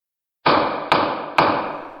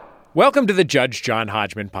Welcome to the Judge John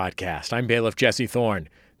Hodgman podcast. I'm bailiff Jesse Thorne.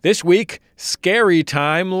 This week, Scary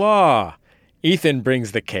Time Law. Ethan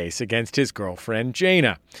brings the case against his girlfriend,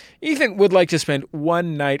 Jaina. Ethan would like to spend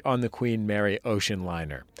one night on the Queen Mary ocean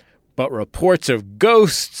liner. But reports of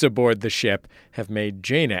ghosts aboard the ship have made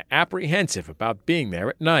Jaina apprehensive about being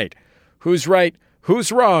there at night. Who's right?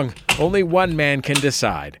 Who's wrong? Only one man can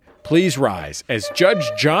decide. Please rise as Judge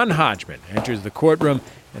John Hodgman enters the courtroom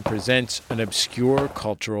and presents an obscure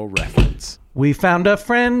cultural reference. We found a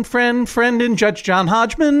friend in Judge John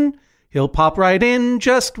Hodgman. He'll pop right in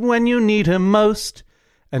just when you need him most.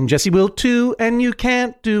 And Jesse will too, and you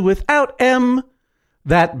can't do without M.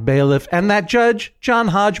 That bailiff and that Judge John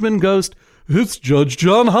Hodgman ghost. It's Judge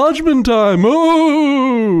John Hodgman time.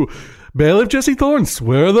 Oh! Bailiff Jesse Thorne,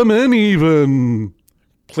 swear them in even.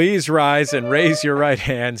 Please rise and raise your right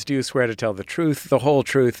hands. Do you swear to tell the truth, the whole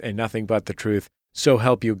truth, and nothing but the truth? So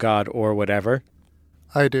help you God or whatever.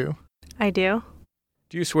 I do. I do.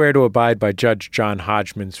 Do you swear to abide by Judge John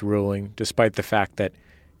Hodgman's ruling, despite the fact that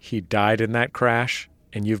he died in that crash,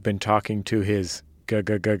 and you've been talking to his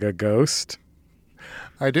ghost?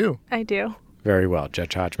 I do. I do. Very well,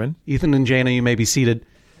 Judge Hodgman. Ethan and Jaina, you may be seated.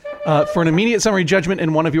 For an immediate summary judgment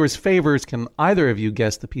in one of yours favors, can either of you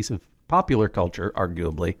guess the piece of popular culture,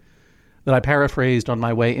 arguably, that I paraphrased on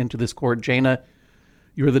my way into this court? Jaina,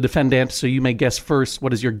 you're the defendant, so you may guess first.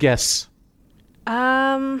 What is your guess?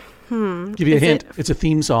 Give you a hint. It's a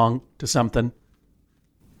theme song to something.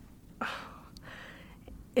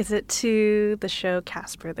 Is it to the show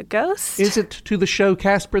Casper the Ghost? Is it to the show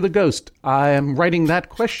Casper the Ghost? I am writing that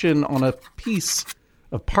question on a piece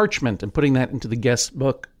of parchment and putting that into the guess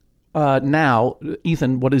book. Now,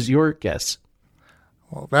 Ethan, what is your guess?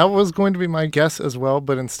 Well, that was going to be my guess as well,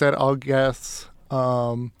 but instead I'll guess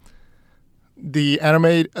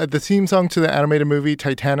the theme song to the animated movie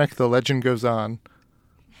Titanic, The Legend Goes On.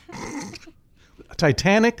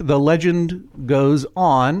 Titanic, The Legend Goes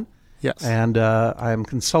On. Yes. And I'm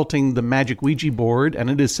consulting the magic Ouija board, and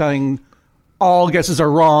it is saying all guesses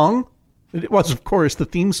are wrong. It was, of course, the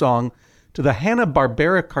theme song to the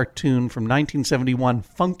Hanna-Barbera cartoon from 1971,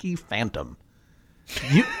 Funky Phantom.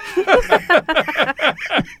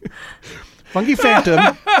 Funky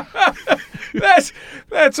Phantom.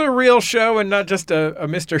 That's a real show and not just a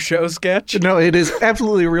Mr. Show sketch. No, it is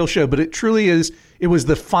absolutely a real show, but it truly is. It was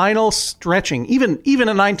the final stretching, even in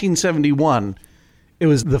 1971. It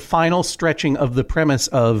was the final stretching of the premise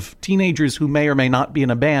of teenagers who may or may not be in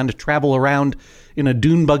a band travel around in a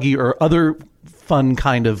dune buggy or other fun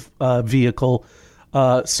kind of vehicle,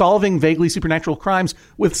 solving vaguely supernatural crimes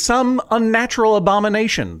with some unnatural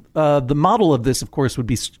abomination. The model of this, of course, would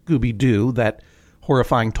be Scooby-Doo, that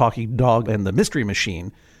horrifying talking dog and the Mystery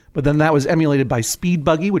Machine. But then that was emulated by Speed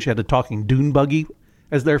Buggy, which had a talking dune buggy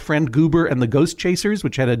as their friend, Goober and the Ghost Chasers,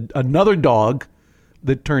 which had another dog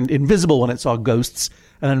that turned invisible when it saw ghosts.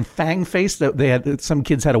 And then Fang Face, some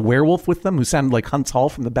kids had a werewolf with them who sounded like Huntz Hall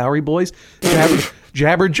from the Bowery Boys.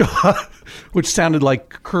 Jabberjaw, which sounded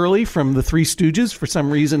like Curly from the Three Stooges. For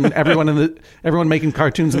some reason, everyone making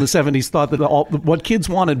cartoons in the 70s thought that what kids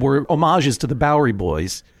wanted were homages to the Bowery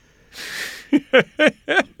Boys.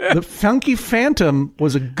 The Funky Phantom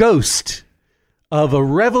was a ghost of a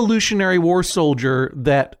Revolutionary War soldier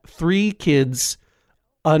that three kids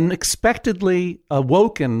unexpectedly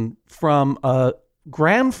awoken from a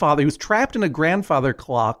grandfather. He was trapped in a grandfather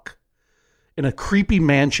clock in a creepy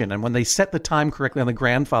mansion. And when they set the time correctly on the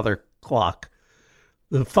grandfather clock,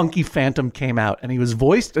 the Funky Phantom came out. And he was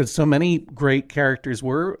voiced, as so many great characters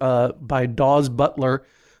were, by Dawes Butler,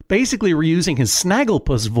 basically reusing his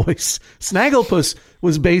Snagglepuss voice. Snagglepuss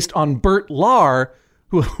was based on Bert Lahr,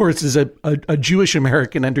 who, of course, is a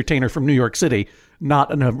Jewish-American entertainer from New York City,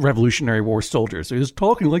 not a Revolutionary War soldier. So he was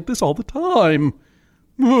talking like this all the time.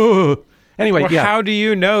 Anyway, well, yeah. How do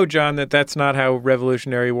you know, John, that that's not how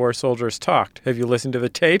Revolutionary War soldiers talked? Have you listened to the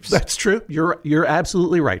tapes? That's true. You're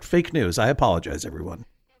absolutely right. Fake news. I apologize, everyone.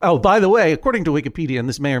 Oh, by the way, according to Wikipedia, and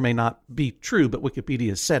this may or may not be true, but Wikipedia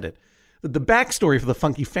has said it, that the backstory for the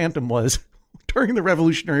Funky Phantom was, during the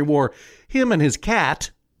Revolutionary War, him and his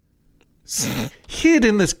cat hid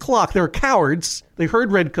in this clock. They were cowards. They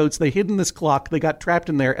heard redcoats. They hid in this clock. They got trapped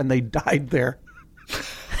in there, and they died there.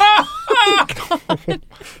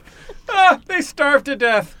 They starved to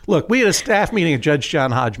death. Look, we had a staff meeting at Judge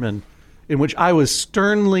John Hodgman in which I was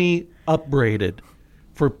sternly upbraided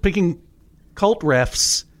for picking cult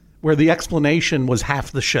refs where the explanation was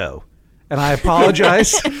half the show. And I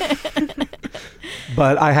apologize.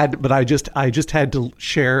 But I just had to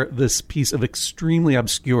share this piece of extremely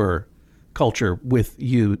obscure culture with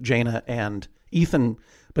you, Jaina and Ethan.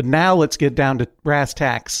 But now let's get down to brass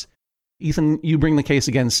tacks. Ethan, you bring the case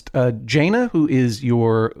against Jaina, who is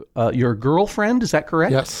your girlfriend. Is that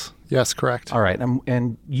correct? Yes, correct. All right.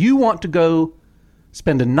 And you want to go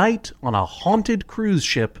spend a night on a haunted cruise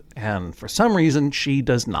ship, and for some reason, she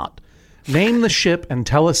does not. Name the ship and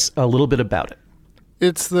tell us a little bit about it.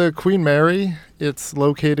 It's the Queen Mary. It's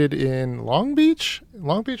located in Long Beach.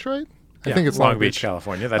 Long Beach, right? I think it's Long Beach,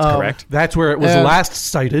 California. That's correct. That's where it was last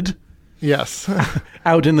sighted, Yes.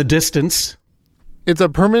 out in the distance. It's a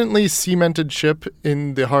permanently cemented ship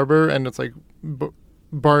in the harbor, and it's like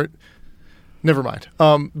Bart. Never mind.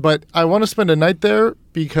 But I want to spend a night there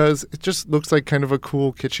because it just looks like kind of a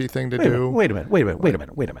cool, kitschy thing to do. Wait a minute.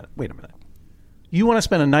 You want to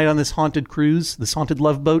spend a night on this haunted cruise, this haunted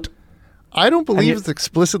love boat? I don't believe it's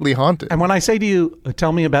explicitly haunted. And when I say to you,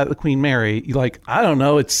 tell me about the Queen Mary, you're like, I don't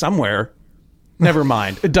know, it's somewhere. Never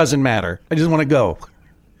mind. It doesn't matter. I just want to go.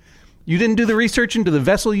 You didn't do the research into the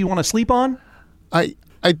vessel you want to sleep on? I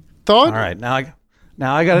thought. All right, now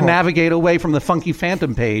I got to navigate away from the Funky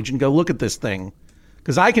Phantom page and go look at this thing,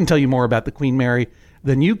 because I can tell you more about the Queen Mary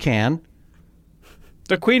than you can.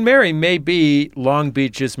 The Queen Mary may be Long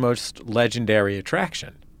Beach's most legendary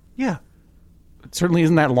attraction. Yeah, it certainly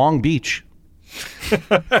isn't that Long Beach.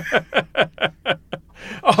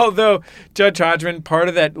 Although, Judge Hodgman, part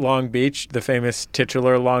of that Long Beach, the famous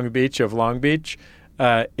titular Long Beach of Long Beach,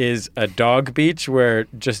 is a dog beach where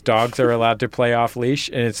just dogs are allowed to play off leash,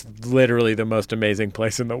 and it's literally the most amazing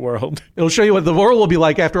place in the world. It'll show you what the world will be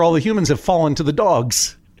like after all the humans have fallen to the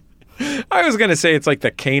dogs. I was going to say it's like the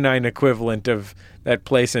canine equivalent of that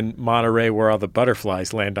place in Monterey where all the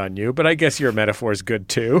butterflies land on you, but I guess your metaphor is good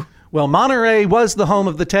too. Well, Monterey was the home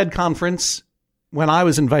of the TED conference when I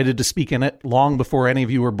was invited to speak in it long before any of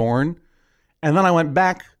you were born. And then I went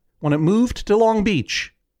back when it moved to Long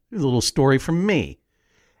Beach. Here's a little story from me.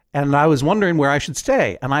 And I was wondering where I should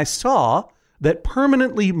stay. And I saw that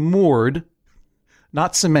permanently moored,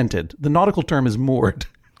 not cemented, the nautical term is moored,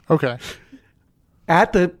 Okay.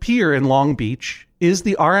 at the pier in Long Beach is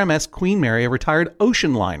the RMS Queen Mary, a retired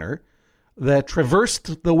ocean liner that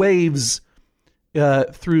traversed the waves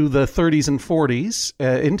through the 30s and 40s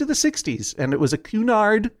into the 60s. And it was a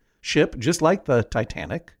Cunard ship, just like the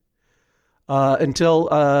Titanic, until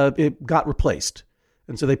it got replaced.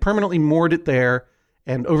 And so they permanently moored it there.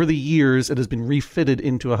 And over the years, it has been refitted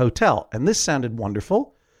into a hotel. And this sounded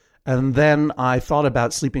wonderful. And then I thought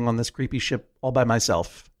about sleeping on this creepy ship all by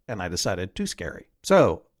myself. And I decided too scary.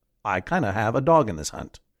 So I kind of have a dog in this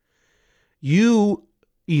hunt. You,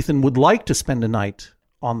 Ethan, would like to spend a night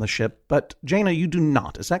on the ship, but Jaina, you do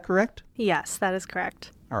not. Is that correct? Yes, that is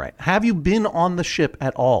correct. All right. Have you been on the ship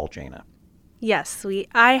at all, Jaina? Yes,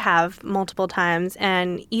 I have multiple times,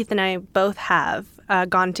 and Ethan and I both have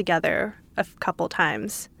gone together a couple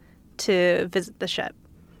times to visit the ship.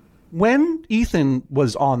 When Ethan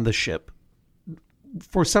was on the ship,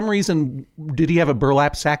 for some reason, did he have a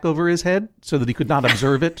burlap sack over his head so that he could not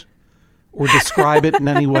observe it or describe it in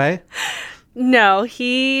any way? No,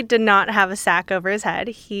 he did not have a sack over his head.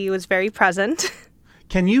 He was very present.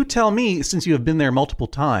 Can you tell me, since you have been there multiple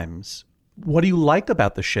times, what do you like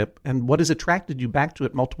about the ship and what has attracted you back to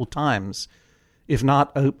it multiple times, if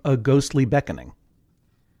not a ghostly beckoning?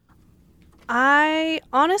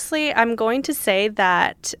 I'm going to say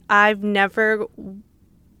that I've never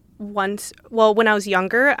once, well, when I was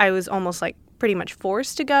younger, I was almost like pretty much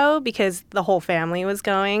forced to go because the whole family was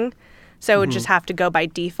going. So I would just have to go by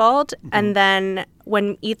default. And then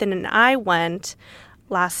when Ethan and I went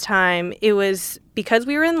last time, it was because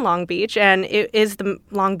we were in Long Beach, and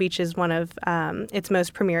Long Beach is one of its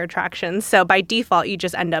most premier attractions. So by default, you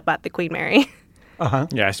just end up at the Queen Mary. Uh-huh.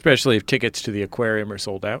 Yeah, especially if tickets to the aquarium are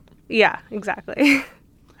sold out. Yeah, exactly.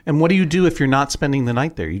 And what do you do if you're not spending the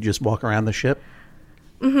night there? You just walk around the ship?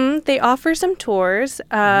 They offer some tours,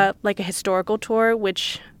 like a historical tour,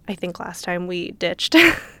 which I think last time we ditched.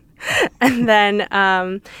 And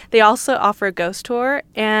then they also offer a ghost tour.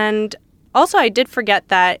 And also, I did forget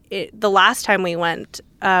that the last time we went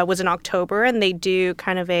was in October, and they do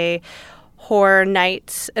kind of a horror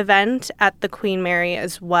nights event at the Queen Mary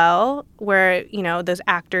as well, where, you know, those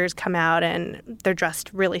actors come out and they're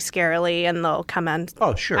dressed really scarily, and they'll come out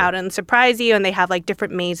and surprise you. And they have like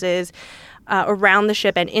different mazes around the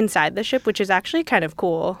ship and inside the ship, which is actually kind of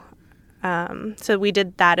cool. So we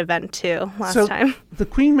did that event too last time. The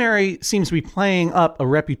Queen Mary seems to be playing up a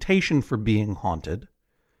reputation for being haunted.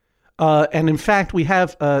 And in fact, we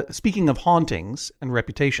have, speaking of hauntings and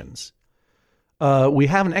reputations, we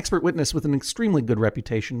have an expert witness with an extremely good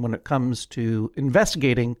reputation when it comes to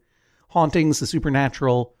investigating hauntings, the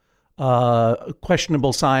supernatural,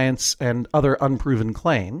 questionable science, and other unproven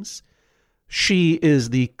claims. She is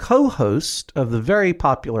the co-host of the very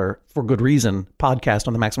popular, for good reason, podcast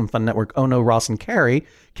on the Maximum Fun Network, Oh No, Ross and Carrie.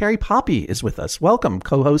 Carrie Poppy is with us. Welcome,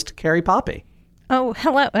 co-host Carrie Poppy. Oh,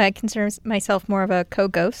 hello. I consider myself more of a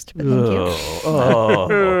co-ghost, but thank you.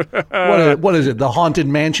 What is it, the Haunted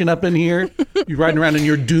Mansion up in here? You riding around in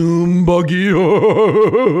your doom buggy? I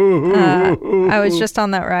was just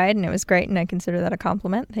on that ride, and it was great, and I consider that a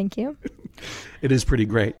compliment. Thank you. It is pretty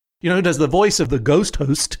great. You know who does the voice of the ghost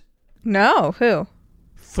host? No, who?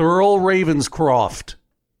 Thurl Ravenscroft.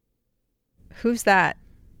 Who's that?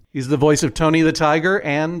 He's the voice of Tony the Tiger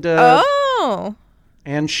and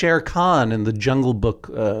Shere Khan in the Jungle Book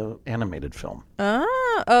animated film.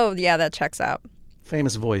 Oh, yeah, that checks out.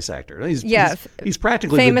 Famous voice actor. He's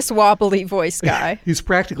practically famous wobbly voice guy. He's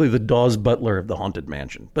practically the Dawes Butler of the Haunted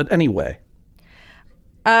Mansion. But anyway.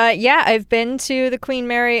 Yeah, I've been to the Queen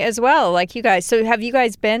Mary as well, like you guys. So have you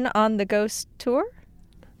guys been on the ghost tour?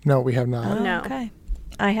 No, we have not. No. Okay.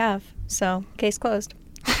 I have. So, case closed.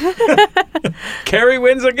 Carrie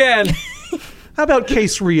wins again. How about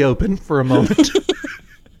case reopen for a moment?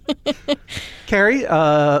 Carrie,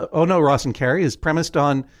 Oh No, Ross and Carrie is premised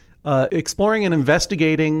on exploring and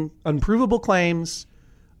investigating unprovable claims,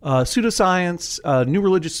 pseudoscience, new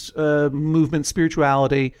religious movement,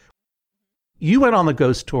 spirituality. You went on the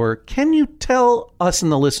ghost tour. Can you tell us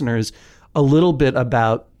and the listeners a little bit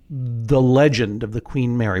about the legend of the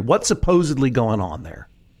Queen Mary? What's supposedly going on there?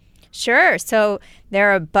 Sure. So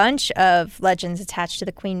there are a bunch of legends attached to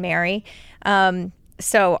the Queen Mary.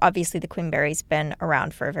 So obviously the Queen Mary's been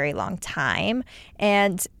around for a very long time,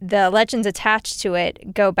 and the legends attached to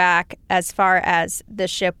it go back as far as the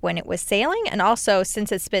ship when it was sailing, and also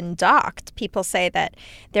since it's been docked. People say that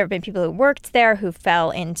there have been people who worked there who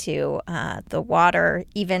fell into the water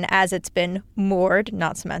even as it's been moored,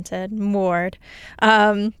 not cemented, moored.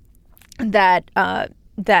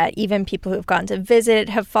 That even people who've gone to visit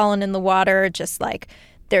have fallen in the water, just like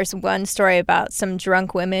there's one story about some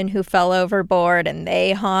drunk women who fell overboard and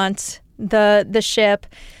they haunt the ship.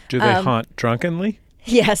 Do they haunt drunkenly?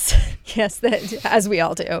 Yes, as we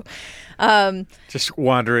all do. Just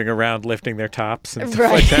wandering around lifting their tops and stuff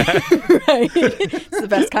Right. like that. Right. It's the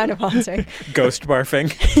best kind of haunting. Ghost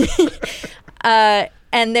barfing.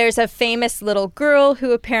 And there's a famous little girl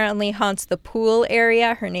who apparently haunts the pool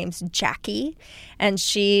area. Her name's Jackie. And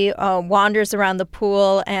she wanders around the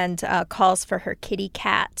pool and calls for her kitty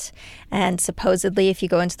cat. And supposedly, if you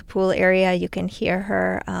go into the pool area, you can hear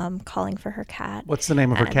her calling for her cat. What's the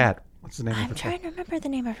name of her cat? I'm trying to remember the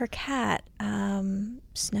name of her cat.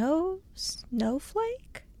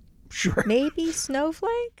 Snowflake? Sure. Maybe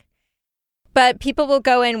Snowflake? But people will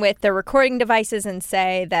go in with their recording devices and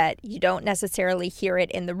say that you don't necessarily hear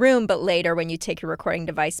it in the room, but later when you take your recording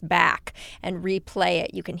device back and replay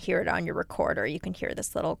it, you can hear it on your recorder. You can hear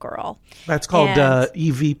this little girl. That's called And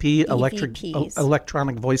EVP, EVPs.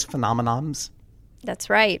 electronic voice phenomenons. That's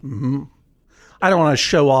right. I don't want to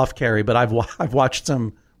show off, Carrie, but I've watched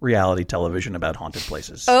some reality television about haunted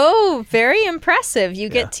places. Oh, very impressive. You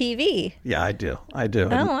get TV. Yeah, I do. Oh,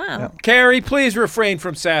 wow. Carrie, please refrain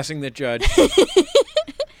from sassing the judge.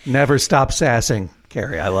 Never stop sassing,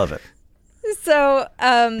 Carrie. I love it. So,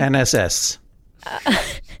 NSS.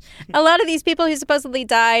 a lot of these people who supposedly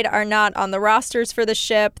died are not on the rosters for the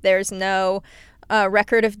ship. There's no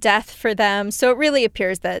record of death for them. So it really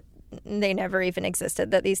appears that they never even existed,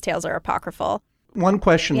 that these tales are apocryphal. One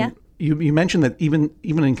question. Yeah. You mentioned that even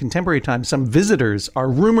in contemporary times, some visitors are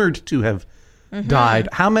rumored to have died.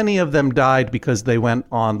 How many of them died because they went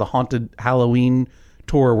on the haunted Halloween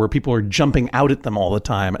tour where people are jumping out at them all the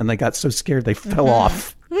time and they got so scared they fell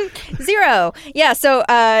off? 0. Yeah. So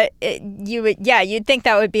you'd think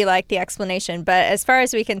that would be like the explanation. But as far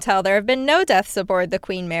as we can tell, there have been no deaths aboard the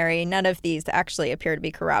Queen Mary. None of these actually appear to be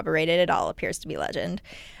corroborated. It all appears to be legend.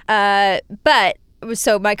 But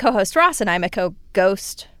so my co-host Ross and I, my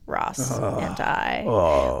co-ghost Ross and I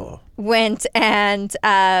went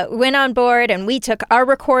on board, and we took our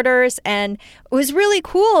recorders, and it was really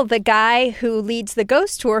cool. The guy who leads the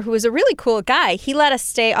ghost tour, who was a really cool guy, he let us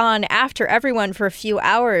stay on after everyone for a few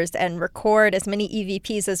hours and record as many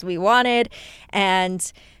EVPs as we wanted.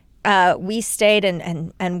 And we stayed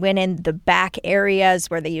and went in the back areas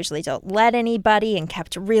where they usually don't let anybody, and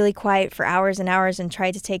kept really quiet for hours and hours and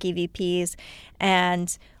tried to take EVPs.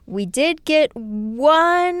 And we did get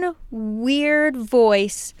one weird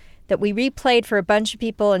voice that we replayed for a bunch of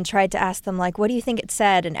people and tried to ask them, like, what do you think it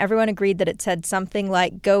said? And everyone agreed that it said something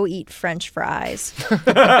like, go eat French fries.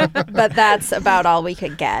 But that's about all we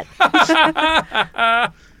could get.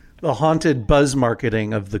 The haunted buzz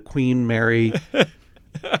marketing of the Queen Mary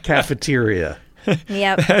cafeteria.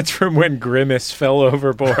 Yep. That's from when Grimace fell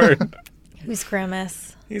overboard. Who's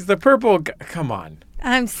Grimace? He's the purple guy. Come on.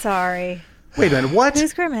 I'm sorry. Wait a minute, what?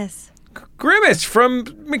 Who's Grimace? Grimace from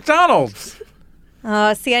McDonald's.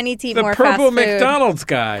 Oh, see, I need to eat The more fast purple food. McDonald's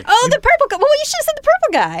guy. Oh, the purple guy. Well, you should have said the purple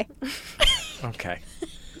guy. Okay.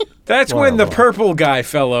 That's when the purple guy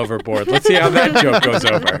fell overboard. Let's see how that joke goes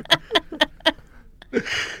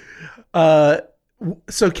over.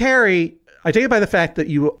 So, Carrie, I take it by the fact that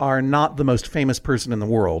you are not the most famous person in the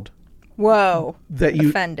world. Whoa. That you,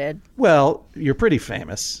 Offended. well, you're pretty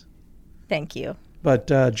famous, Thank you. but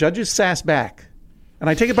judges sass back. And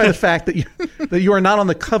I take it by the fact that you are not on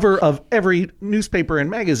the cover of every newspaper and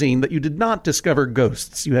magazine, that you did not discover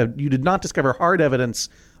ghosts. You did not discover hard evidence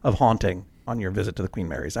of haunting on your visit to the Queen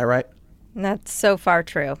Mary. Is that right? That's so far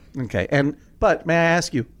true. Okay. But may I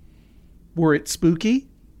ask you, were it spooky?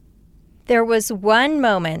 There was one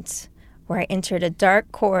moment where I entered a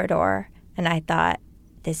dark corridor and I thought,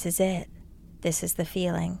 this is it. This is the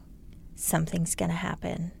feeling. Something's going to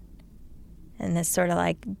happen. And this sort of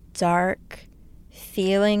like dark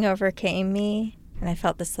feeling overcame me. And I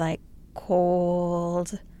felt this like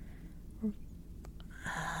cold, I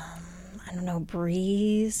don't know,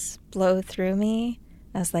 breeze blow through me.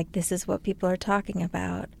 I was like, this is what people are talking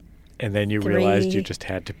about. And then you realized you just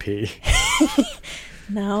had to pee.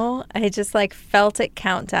 No, I just like felt it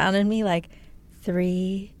count down in me like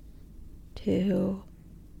 3, 2,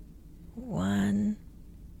 1.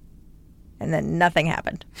 And then nothing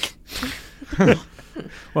happened.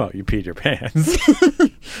 Well, you peed your pants.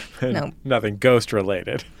 No. Nothing ghost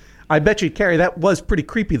related. I bet you, Carrie, that was pretty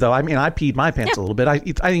creepy, though. I mean, I peed my pants a little bit. I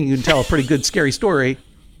think you can tell a pretty good scary story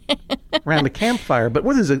around a campfire. But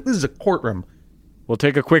this is a courtroom. We'll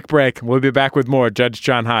take a quick break. We'll be back with more Judge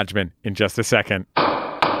John Hodgman in just a second.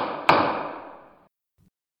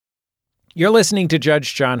 You're listening to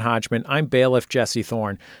Judge John Hodgman. I'm bailiff Jesse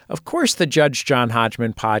Thorne. Of course, the Judge John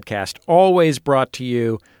Hodgman podcast, always brought to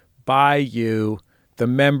you by you, the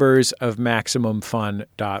members of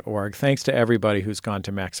MaximumFun.org. Thanks to everybody who's gone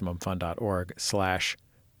to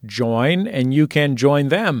MaximumFun.org/join, and you can join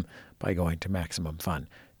them by going to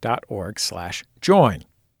MaximumFun.org/join.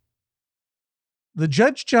 The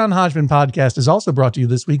Judge John Hodgman podcast is also brought to you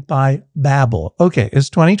this week by Babbel. Okay, it's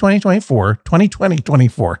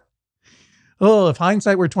 2020-24. Oh, if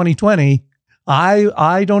hindsight were 2020,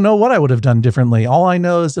 I don't know what I would have done differently. All I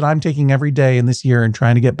know is that I'm taking every day in this year and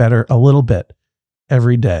trying to get better a little bit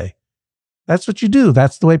every day. That's what you do.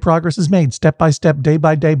 That's the way progress is made, step by step, day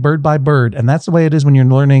by day, bird by bird. And that's the way it is when you're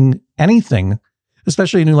learning anything,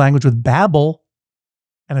 especially a new language with Babbel.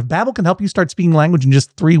 And if Babbel can help you start speaking language in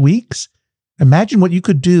just 3 weeks, imagine what you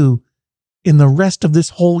could do in the rest of this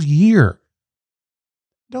whole year.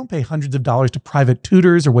 Don't pay hundreds of dollars to private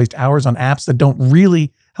tutors or waste hours on apps that don't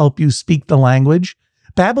really help you speak the language.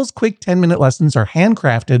 Babbel's quick 10-minute lessons are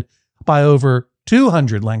handcrafted by over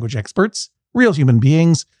 200 language experts, real human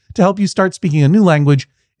beings, to help you start speaking a new language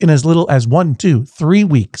in as little as 1, 2, 3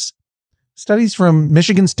 weeks. Studies from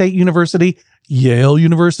Michigan State University, Yale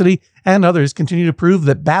University, and others continue to prove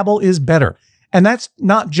that Babbel is better. And that's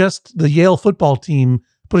not just the Yale football team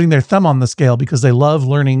putting their thumb on the scale because they love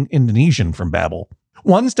learning Indonesian from Babbel.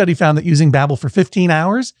 One study found that using Babbel for 15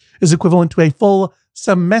 hours is equivalent to a full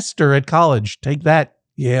semester at college. Take that,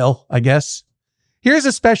 Yale, I guess. Here's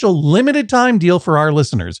a special limited time deal for our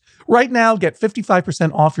listeners. Right now, get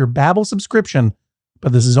 55% off your Babbel subscription,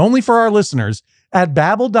 but this is only for our listeners at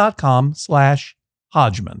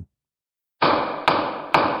babbel.com/Hodgman.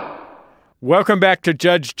 Welcome back to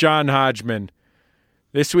Judge John Hodgman.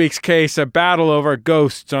 This week's case, a battle over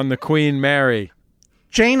ghosts on the Queen Mary.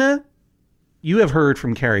 Jaina, you have heard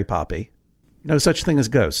from Carrie Poppy. No such thing as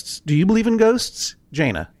ghosts. Do you believe in ghosts,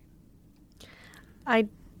 Jaina? I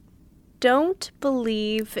don't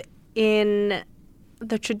believe in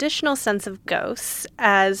the traditional sense of ghosts,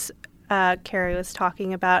 as Carrie was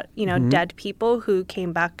talking about, dead people who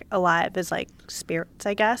came back alive as like spirits,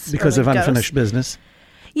 I guess. Because or of like unfinished ghosts. business?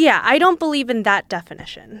 Yeah, I don't believe in that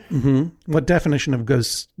definition. Mm-hmm. What definition of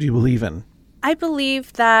ghosts do you believe in? I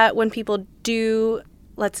believe that when people do,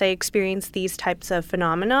 let's say, experience these types of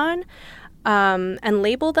phenomenon and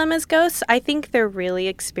label them as ghosts, I think they're really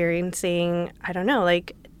experiencing, I don't know,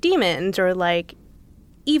 like demons or like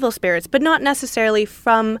evil spirits, but not necessarily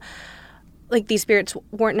from, like these spirits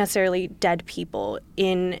weren't necessarily dead people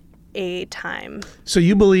in a time. So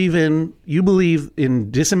you believe in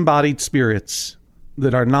disembodied spirits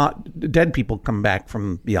that are not dead people come back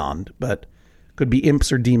from beyond, but could be imps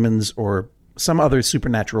or demons or some other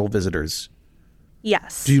supernatural visitors.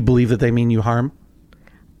 Yes. Do you believe that they mean you harm?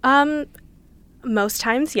 Most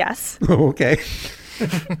times, yes. Oh, okay.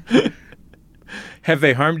 Have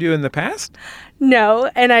they harmed you in the past? No,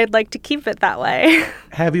 and I'd like to keep it that way.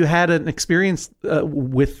 Have you had an experience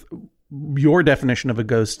with your definition of a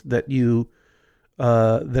ghost that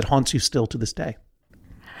that haunts you still to this day?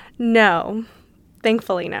 No.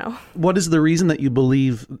 Thankfully, no. What is the reason that you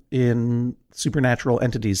believe in supernatural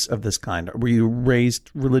entities of this kind? Were you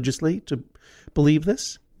raised religiously to believe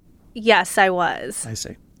this? Yes, I was. I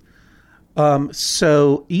see.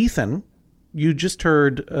 So, Ethan, you just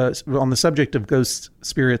heard on the subject of ghosts,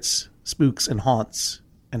 spirits, spooks, and haunts,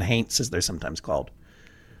 and haints, as they're sometimes called.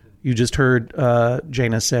 You just heard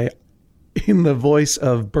Jaina say, in the voice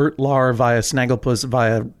of Bert Lahr via Snagglepuss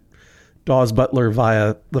via Dawes Butler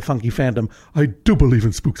via the Funky Phantom, I do believe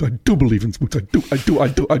in spooks. I do believe in spooks. I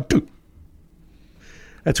do.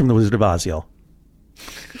 That's from The Wizard of Oz, y'all.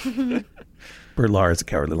 Bert Lahr is a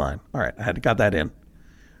cowardly lion. All right, I got that in.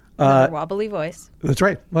 Another wobbly voice. That's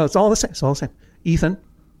right. Well, it's all the same. It's all the same. Ethan,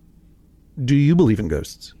 do you believe in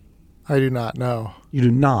ghosts? I do not know. You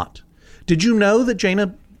do not. Did you know that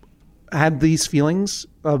Jaina had these feelings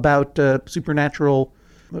about supernatural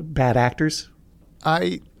bad actors?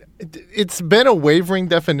 It's been a wavering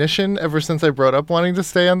definition ever since I brought up wanting to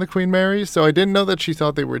stay on the Queen Mary, so I didn't know that she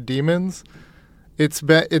thought they were demons.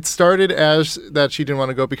 It started as that she didn't want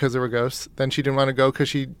to go because there were ghosts. Then she didn't want to go because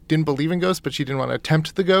she didn't believe in ghosts, but she didn't want to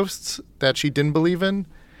tempt the ghosts that she didn't believe in.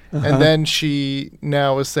 Uh-huh. And then she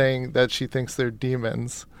now is saying that she thinks they're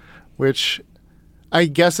demons, which I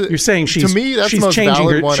guess you're saying to me that's the most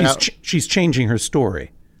valid one. She's changing her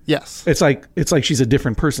story. Yes. It's like she's a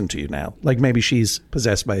different person to you now. Like maybe she's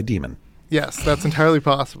possessed by a demon. Yes, that's entirely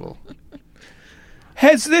possible.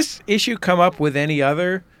 Has this issue come up with any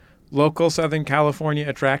other local Southern California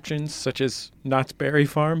attractions, such as Knott's Berry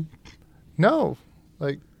Farm? No.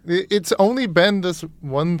 It's only been this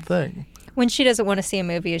one thing. When she doesn't want to see a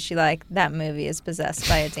movie, is she like, that movie is possessed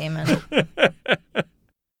by a demon?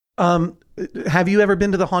 Have you ever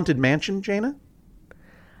been to the Haunted Mansion, Jaina?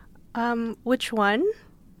 Which one?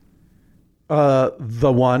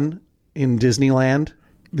 The one in Disneyland,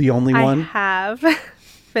 the only one. I have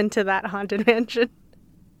been to that Haunted Mansion.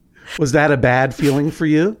 Was that a bad feeling for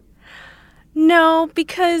you? No,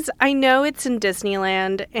 because I know it's in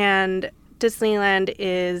Disneyland, and Disneyland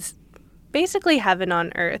is basically heaven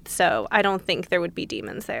on earth, so I don't think there would be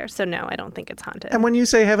demons there. So no, I don't think it's haunted. And when you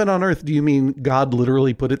say heaven on earth, do you mean God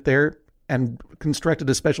literally put it there and constructed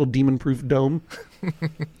a special demon-proof dome?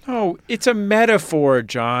 Oh, it's a metaphor,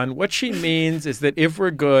 John. What she means is that if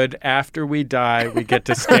we're good, after we die, we get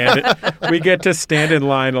to stand in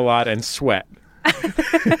line a lot and sweat.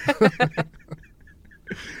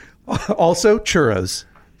 Also, churros.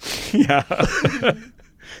 Yeah.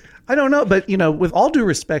 I don't know, but with all due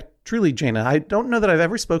respect, truly, Jaina, I don't know that I've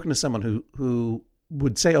ever spoken to someone who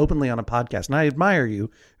would say openly on a podcast, and I admire you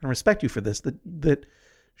and respect you for this, that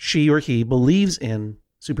she or he believes in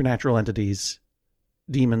supernatural entities,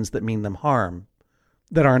 demons that mean them harm,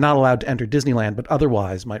 that are not allowed to enter Disneyland, but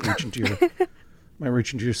otherwise might reach into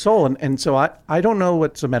your soul. And so I don't know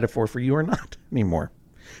what's a metaphor for you or not anymore.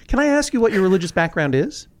 Can I ask you what your religious background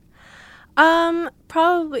is?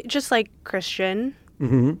 Probably just like Christian.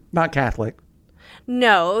 Mm-hmm. Not Catholic.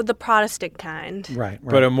 No, the Protestant kind. Right.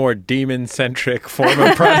 But a more demon-centric form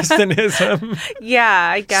of Protestantism. Yeah,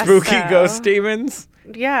 I guess Spooky so. ghost demons.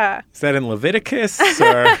 Yeah. Is that in Leviticus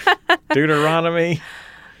or Deuteronomy?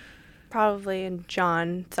 Probably in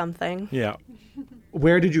John something. Yeah.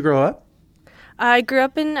 Where did you grow up? I grew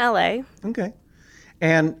up in LA. Okay.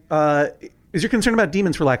 And is your concern about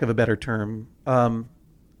demons, for lack of a better term,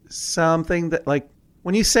 something that, like,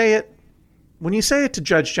 when you say it to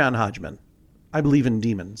Judge John Hodgman, I believe in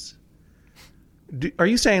demons. Are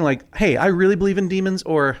you saying like, hey, I really believe in demons,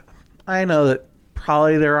 or I know that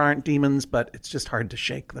probably there aren't demons, but it's just hard to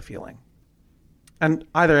shake the feeling? And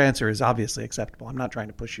either answer is obviously acceptable. I'm not trying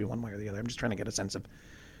to push you one way or the other. I'm just trying to get a sense of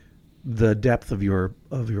the depth of your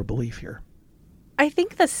belief here. I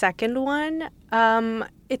think the second one, I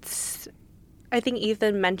think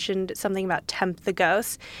Ethan mentioned something about tempt the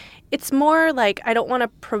ghosts. It's more like I don't want to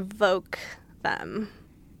provoke them.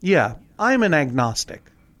 Yeah, I'm an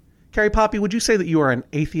agnostic. Carrie Poppy, would you say that you are an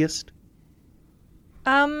atheist?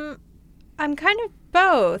 I'm kind of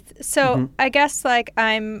both. So I guess like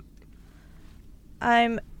I'm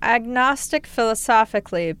agnostic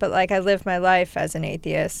philosophically, but like I live my life as an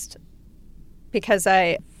atheist because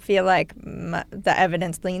I feel like the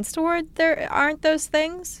evidence leans toward there aren't those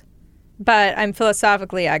things. But I'm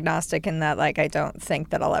philosophically agnostic in that like I don't think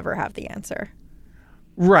that I'll ever have the answer.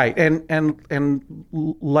 Right. And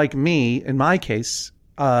like me, in my case,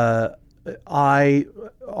 I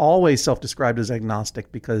always self-described as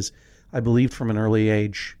agnostic because I believed from an early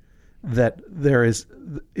age that there is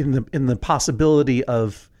in the possibility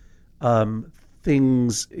of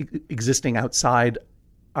things existing outside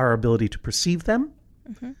our ability to perceive them,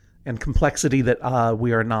 and complexity that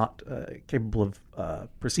we are not capable of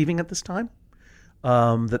perceiving at this time.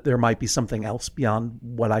 That there might be something else beyond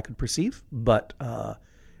what I could perceive, but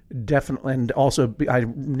definitely, and also I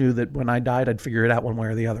knew that when I died, I'd figure it out one way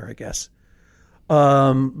or the other, I guess.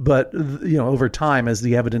 But over time, as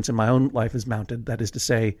the evidence in my own life is mounted, that is to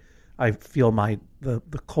say, I feel the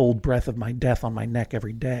cold breath of my death on my neck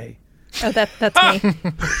every day. Oh, that's me.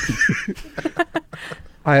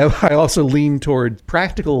 I also lean toward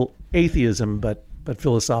practical atheism, but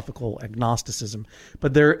philosophical agnosticism.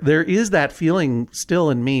 But there is that feeling still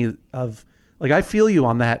in me of, like, I feel you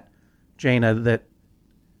on that, Jaina, that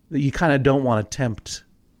you kind of don't want to tempt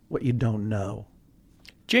what you don't know.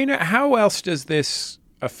 Jaina, how else does this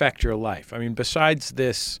affect your life? I mean, besides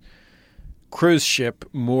this cruise ship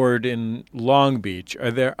moored in Long Beach,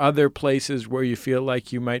 are there other places where you feel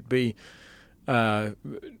like you might be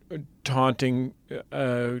taunting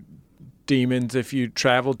demons if you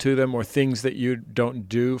travel to them, or things that you don't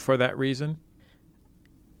do for that reason?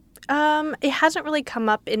 It hasn't really come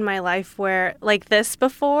up in my life where like this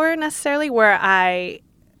before necessarily, where I've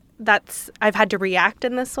had to react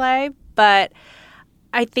in this way, but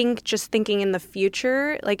I think just thinking in the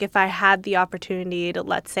future, like if I had the opportunity to,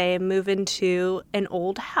 let's say, move into an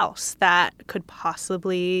old house that could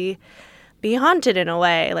possibly be haunted in a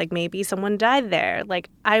way, like maybe someone died there, like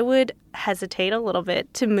I would hesitate a little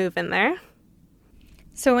bit to move in there.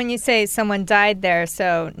 So when you say someone died there,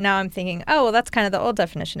 so now I'm thinking, oh, well, that's kind of the old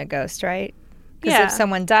definition of ghost, right? Because Yeah. if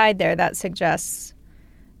someone died there, that suggests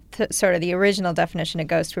sort of the original definition of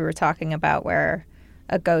ghost we were talking about, where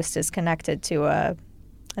a ghost is connected to a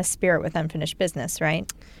spirit with unfinished business,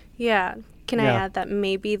 right? Yeah. Can I Yeah. add that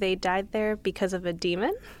maybe they died there because of a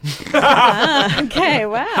demon? Okay,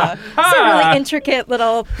 wow. It's a really intricate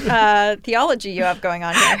little theology you have going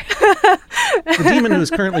on here. The demon who is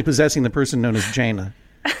currently possessing the person known as Jaina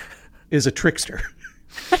is a trickster.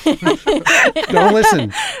 Don't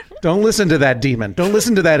listen. Don't listen to that demon. Don't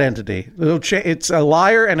listen to that entity. It's a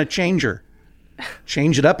liar and a changer.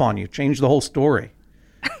 Change it up on you. Change the whole story.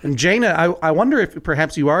 And Jaina, I wonder if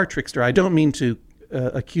perhaps you are a trickster. I don't mean to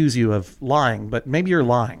accuse you of lying, but maybe you're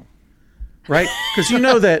lying, right? Because you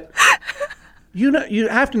know that you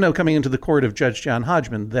have to know coming into the court of Judge John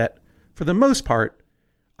Hodgman that for the most part,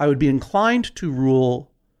 I would be inclined to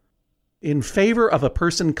rule in favor of a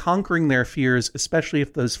person conquering their fears, especially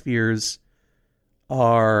if those fears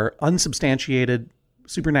are unsubstantiated,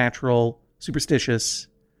 supernatural, superstitious,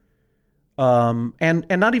 and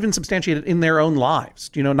not even substantiated in their own lives.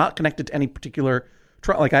 Not connected to any particular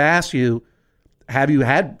like I asked you, have you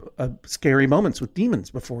had scary moments with demons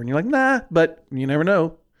before? And you're like, nah, but you never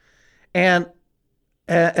know. And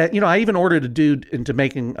I even ordered a dude into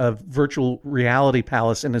making a virtual reality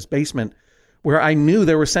palace in his basement where I knew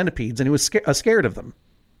there were centipedes, and he was scared of them.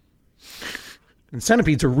 And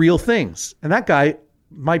centipedes are real things. And that guy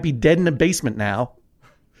might be dead in a basement now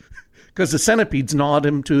because the centipedes gnawed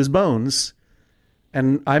him to his bones.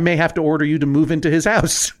 And I may have to order you to move into his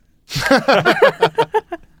house.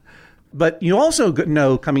 But you also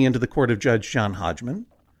know, coming into the court of Judge John Hodgman,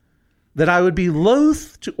 that I would be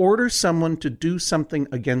loath to order someone to do something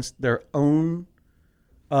against their own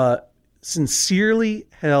sincerely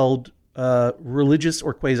held religious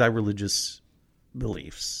or quasi-religious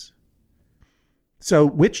beliefs. So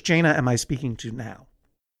which Jaina am I speaking to now?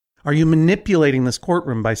 Are you manipulating this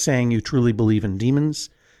courtroom by saying you truly believe in demons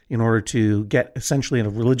in order to get essentially a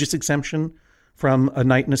religious exemption from a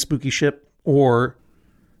night in a spooky ship? Or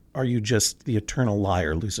are you just the eternal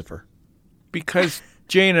liar, Lucifer? Because,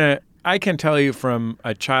 Jaina, I can tell you from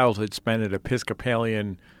a childhood spent at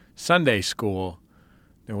Episcopalian Sunday school,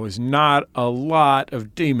 there was not a lot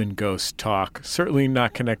of demon ghost talk, certainly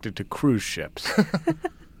not connected to cruise ships.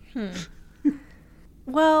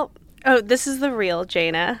 Well, this is the real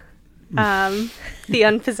Jaina. The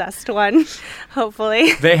unpossessed one,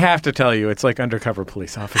 hopefully. They have to tell you, it's like undercover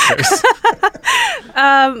police officers.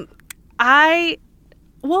 I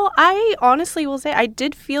honestly will say I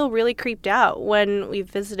did feel really creeped out when we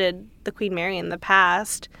visited the Queen Mary in the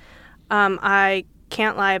past. I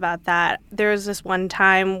can't lie about that. There was this one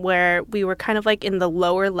time where we were kind of like in the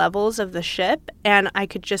lower levels of the ship, and I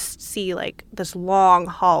could just see like this long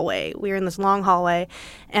hallway. We were in this long hallway,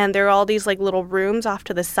 and there were all these like little rooms off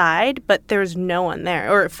to the side, but there was no one there.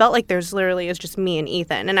 Or it felt like there's literally is just me and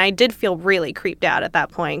Ethan. And I did feel really creeped out at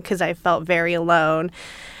that point because I felt very alone.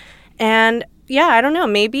 And yeah, I don't know.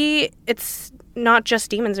 Maybe it's not just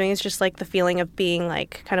demons. Maybe it's just like the feeling of being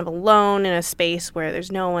like kind of alone in a space where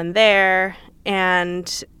there's no one there.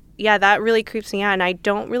 And yeah, that really creeps me out. And I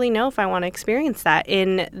don't really know if I want to experience that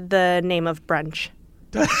in the name of brunch.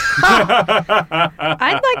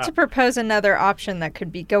 I'd like to propose another option that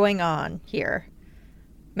could be going on here.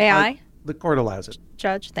 May I? The court allows it.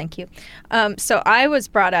 Judge, thank you. So I was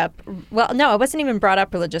brought up, well, no, I wasn't even brought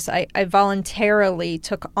up religious. I voluntarily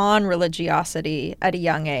took on religiosity at a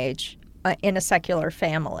young age in a secular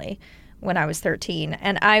family when I was 13.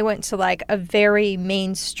 And I went to like a very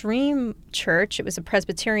mainstream church. It was a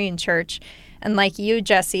Presbyterian church. And like you,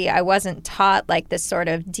 Jesse, I wasn't taught like this sort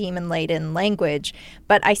of demon-laden language,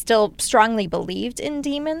 but I still strongly believed in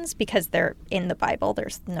demons because they're in the Bible.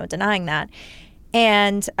 There's no denying that.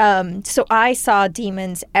 And so I saw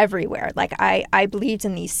demons everywhere. Like I believed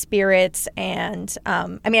in these spirits, and I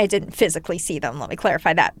mean, I didn't physically see them. Let me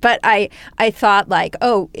clarify that. But I thought like,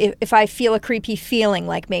 oh, if I feel a creepy feeling,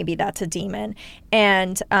 like maybe that's a demon.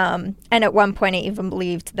 And at one point, I even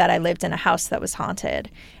believed that I lived in a house that was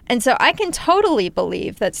haunted. And so I can totally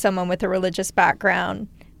believe that someone with a religious background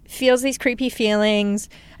feels these creepy feelings,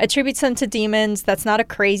 attributes them to demons. That's not a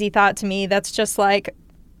crazy thought to me. That's just like,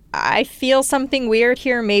 I feel something weird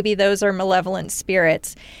here. Maybe those are malevolent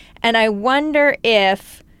spirits. And I wonder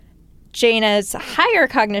if Jaina's higher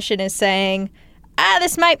cognition is saying,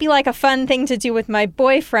 this might be like a fun thing to do with my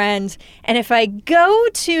boyfriend. And if I go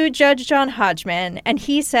to Judge John Hodgman and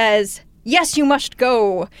he says, yes, you must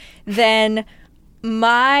go, then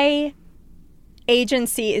my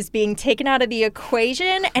agency is being taken out of the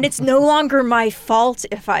equation and it's no longer my fault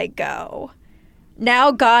if I go.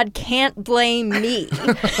 Now God can't blame me.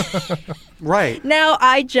 Right. Now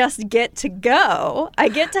I just get to go. I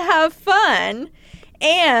get to have fun.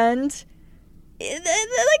 And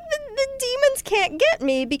the demons can't get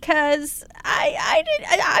me because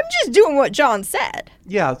I'm just doing what John said.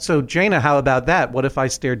 Yeah, so Jaina, how about that? What if I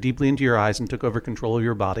stared deeply into your eyes and took over control of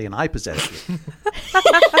your body and I possessed you?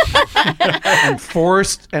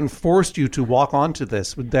 and forced you to walk onto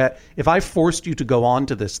this? Would that, if I forced you to go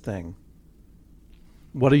onto this thing,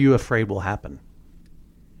 what are you afraid will happen?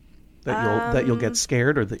 That you'll get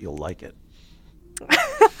scared, or that you'll like it?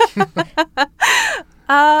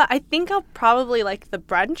 I think I'll probably like the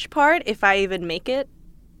brunch part if I even make it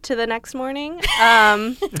to the next morning.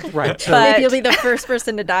 Right. So, Maybe you'll be the first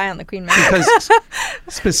person to die on the Queen Mary. because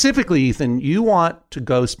specifically, Ethan, you want to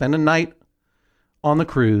go spend a night on the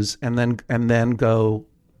cruise and then go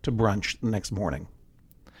to brunch the next morning.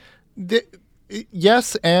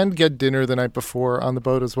 Yes, and get dinner the night before on the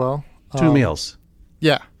boat as well. 2 meals.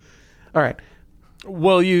 Yeah. All right.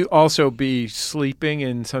 Will you also be sleeping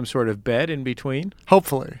in some sort of bed in between?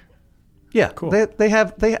 Hopefully. Yeah. Cool. They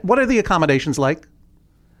have. What are the accommodations like?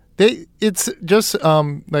 It's just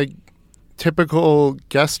like typical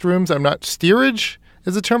guest rooms. I'm not, steerage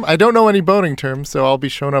is a term. I don't know any boating terms, so I'll be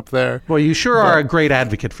showing up there. Well, you sure are a great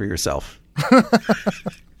advocate for yourself.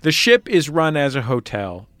 The ship is run as a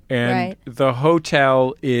hotel, and Right. the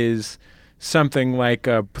hotel is something like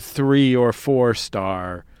a 3 or 4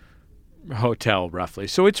 star hotel, roughly.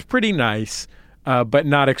 So it's pretty nice, but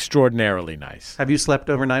not extraordinarily nice. Have you slept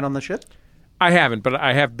overnight on the ship? I haven't, but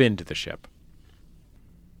I have been to the ship.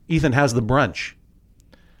 Ethan, how's the brunch?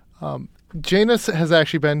 Janice has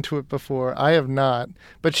actually been to it before. I have not,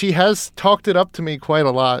 but she has talked it up to me quite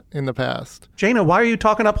a lot in the past. Jaina, why are you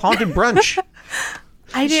talking up haunted brunch?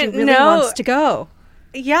 I She didn't really know. wants to go.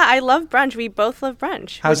 Yeah, I love brunch. We both love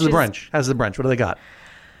brunch. How's which the is- brunch? How's the brunch? What do they got?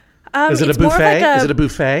 Is it a it's more of buffet? like Is it a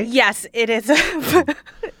buffet? Yes, it is.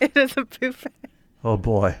 It is a buffet. Oh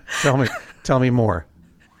boy, tell me more.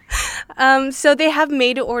 So they have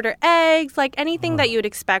made-to-order eggs, like anything that you would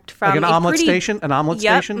expect from Like an a omelet pretty- station? An omelet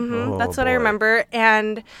Yep, station? mhm, Oh, that's what I boy. remember.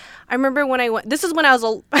 And I remember when I went. This is when I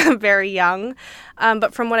was very young,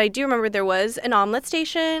 but from what I do remember, there was an omelet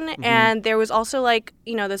station, and there was also like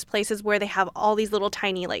those places where they have all these little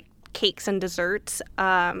tiny like cakes and desserts.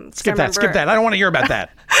 Skip that. I don't want to hear about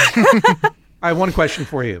that. I have one question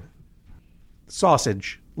for you.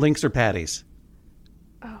 Sausage, links or patties?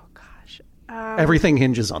 Oh gosh. Everything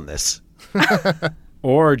hinges on this.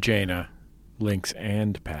 Or Jaina, links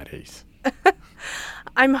and patties.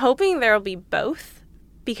 I'm hoping there'll be both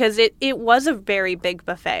because it was a very big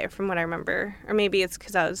buffet from what I remember, or maybe it's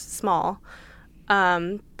because I was small.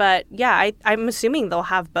 But yeah, I'm assuming they'll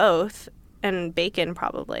have both and bacon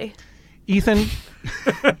probably. Ethan,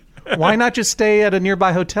 why not just stay at a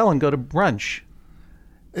nearby hotel and go to brunch?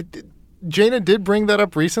 Jaina did bring that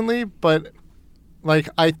up recently, but like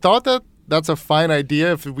I thought that's a fine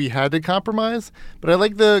idea if we had to compromise. But I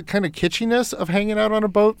like the kind of kitschiness of hanging out on a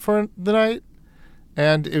boat for the night.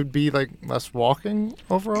 and it would be like less walking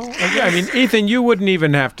overall. I guess. Yeah, I mean, Ethan, you wouldn't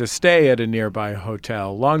even have to stay at a nearby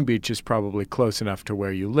hotel. Long Beach is probably close enough to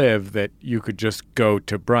where you live that you could just go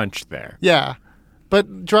to brunch there. Yeah,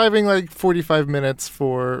 but driving like 45 minutes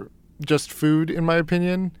for just food, in my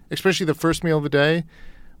opinion, especially the first meal of the day,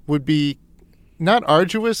 would be not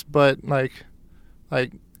arduous, but like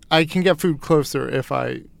I can get food closer if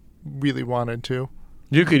I really wanted to.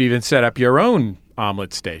 You could even set up your own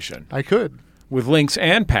omelet station I could. with links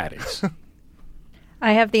and patties.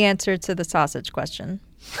 I have the answer to the sausage question.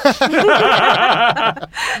 I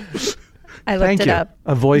looked Thank it you. up.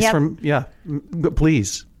 A voice Yep. from,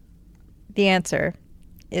 please. The answer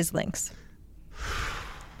is links.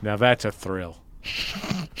 Now that's a thrill.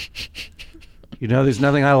 You know, there's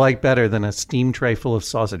nothing I like better than a steam tray full of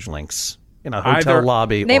sausage links in a hotel Either-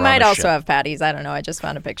 lobby. They or might on a also ship. have patties. I don't know. I just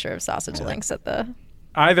found a picture of sausage links at the.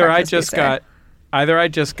 Either I Breakfast just dessert.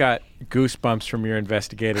 got goosebumps from your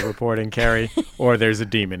investigative reporting, Carrie, or there's a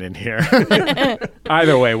demon in here.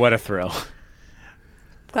 Either way, what a thrill.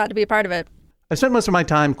 Glad to be a part of it. I spent most of my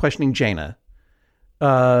time questioning Jaina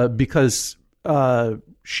because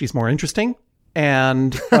she's more interesting.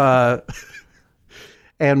 And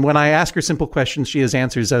and when I ask her simple questions, she has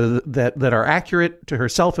answers that are accurate to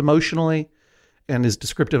herself emotionally and is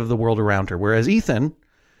descriptive of the world around her. Whereas Ethan,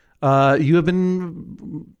 you have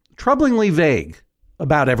been troublingly vague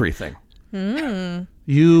about everything. I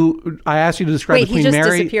asked you to describe Wait, the Queen he just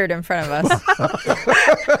Mary. disappeared in front of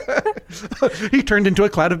us. He turned into a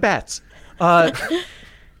cloud of bats.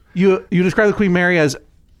 You describe the Queen Mary as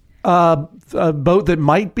a boat that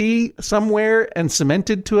might be somewhere and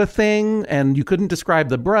cemented to a thing, and you couldn't describe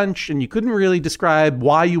the brunch, and you couldn't really describe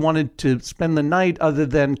why you wanted to spend the night other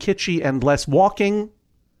than kitschy and less walking.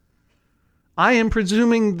 I am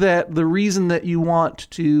presuming that the reason that you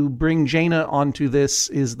want to bring Jaina onto this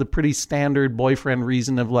is the pretty standard boyfriend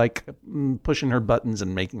reason of like pushing her buttons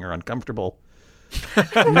and making her uncomfortable.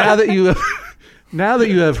 Now that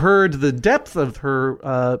you have heard the depth of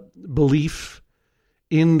her belief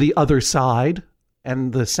in the other side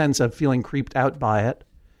and the sense of feeling creeped out by it,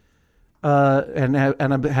 and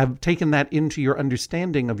have taken that into your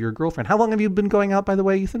understanding of your girlfriend. How long have you been going out, by the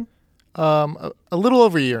way, Ethan? A little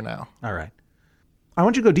over a year now. All right. I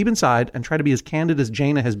want you to go deep inside and try to be as candid as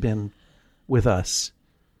Jaina has been with us.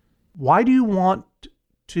 Why do you want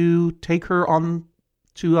to take her on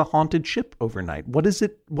to a haunted ship overnight? What is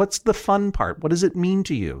it? What's the fun part? What does it mean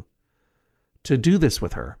to you to do this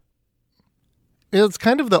with her? It's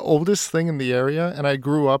kind of the oldest thing in the area, and I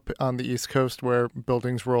grew up on the East Coast where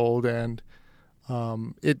buildings rolled, and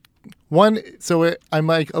I'm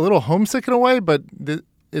like a little homesick in a way, but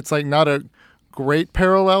it's like not a great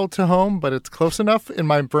parallel to home, but it's close enough in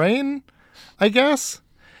my brain, I guess.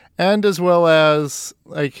 And as well as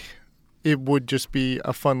like it would just be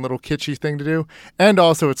a fun little kitschy thing to do, and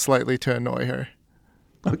also it's slightly to annoy her.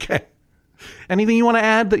 Okay. Anything you want to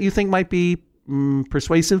add that you think might be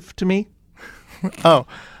persuasive to me?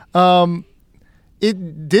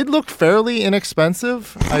 It did look fairly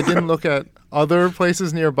inexpensive. I didn't look at other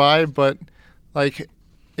places nearby, but like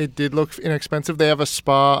it did look inexpensive. They have a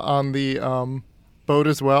spa on the boat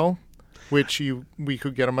as well, which we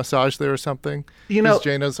could get a massage there or something. You know, because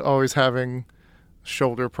Jaina's always having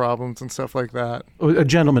shoulder problems and stuff like that. a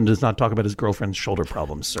gentleman does not talk about his girlfriend's shoulder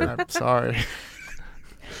problems, sir. I'm sorry.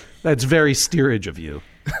 That's very steerage of you.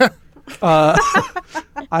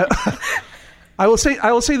 I will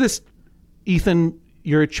say this, Ethan.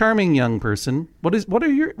 You're a charming young person. What is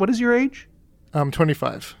your age? I'm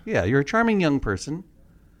 25. Yeah, you're a charming young person,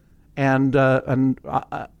 and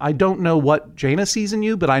I don't know what Jaina sees in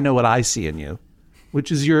you, but I know what I see in you,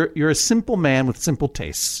 which is you're a simple man with simple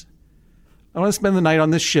tastes. I want to spend the night on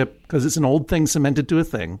this ship because it's an old thing cemented to a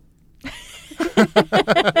thing.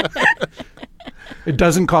 It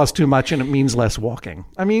doesn't cost too much, and it means less walking.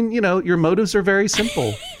 I mean, your motives are very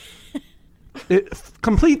simple.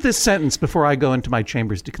 Complete this sentence before I go into my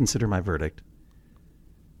chambers to consider my verdict.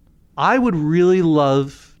 I would really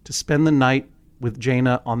love to spend the night with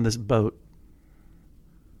Jaina on this boat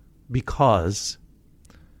because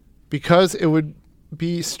it would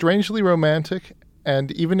be strangely romantic,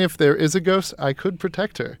 and even if there is a ghost, I could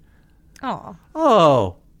protect her.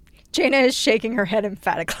 Oh, Jaina is shaking her head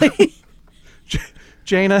emphatically.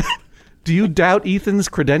 Jaina, do you doubt Ethan's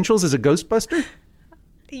credentials as a Ghostbuster?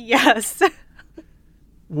 Yes.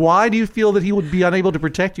 Why do you feel that he would be unable to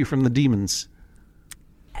protect you from the demons?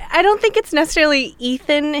 I don't think it's necessarily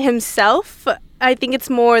Ethan himself. I think it's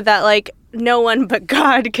more that, like, no one but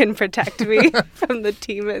God can protect me from the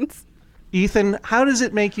demons. Ethan, how does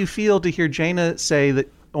it make you feel to hear Jaina say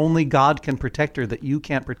that only God can protect her, that you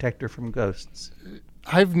can't protect her from ghosts?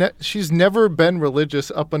 She's never been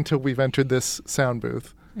religious up until we've entered this sound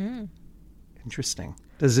booth. Interesting.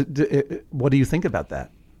 What do you think about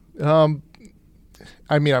that?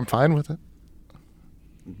 I mean, I'm fine with it.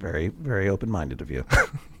 Very, very open-minded of you.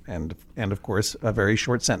 and of course, a very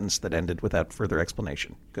short sentence that ended without further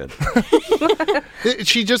explanation. Good.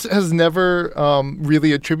 She just has never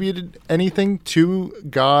really attributed anything to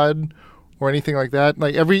God or anything like that.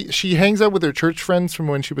 Like she hangs out with her church friends from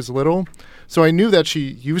when she was little. So I knew that she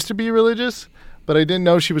used to be religious, but I didn't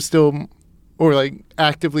know she was still or like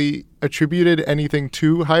actively attributed anything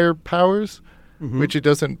to higher powers, which it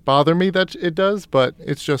doesn't bother me that it does, but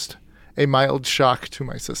it's just a mild shock to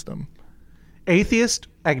my system. Atheist,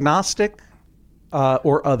 agnostic,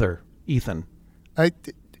 or other, Ethan?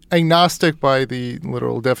 Agnostic by the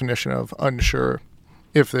literal definition of unsure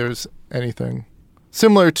if there's anything.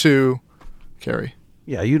 Similar to Carrie.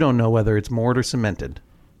 Yeah, you don't know whether it's moored or cemented.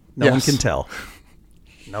 No one can tell.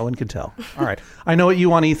 No one can tell. All right. I know what you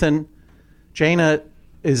want, Ethan. Jaina,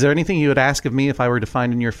 is there anything you would ask of me if I were to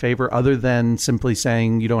find in your favor other than simply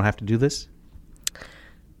saying you don't have to do this?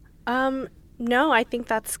 No, I think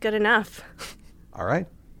that's good enough. All right.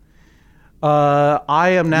 I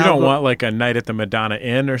am now... You don't want like a night at the Madonna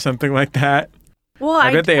Inn or something like that? Well,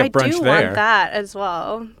 I bet they have brunch do there. Want that as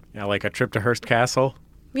well. Yeah, like a trip to Hearst Castle?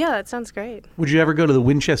 Yeah, that sounds great. Would you ever go to the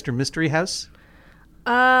Winchester Mystery House?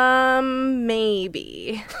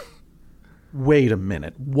 Maybe. Wait a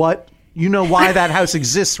minute. What? You know why that house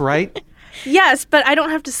exists, right? Yes, but I don't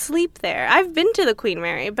have to sleep there. I've been to the Queen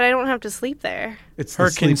Mary, but I don't have to sleep there. It's Her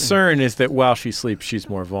concern is that while she sleeps, she's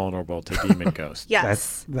more vulnerable to demon ghosts.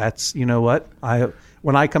 Yes. That's you know what?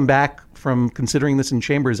 When I come back from considering this in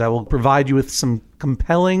chambers, I will provide you with some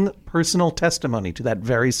compelling personal testimony to that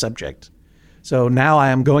very subject. So now I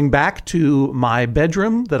am going back to my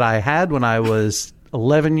bedroom that I had when I was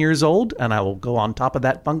 11 years old, and I will go on top of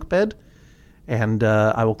that bunk bed. And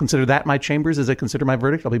I will consider that my chambers as I consider my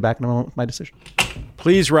verdict. I'll be back in a moment with my decision.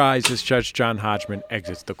 Please rise as Judge John Hodgman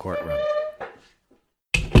exits the courtroom.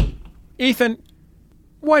 Ethan,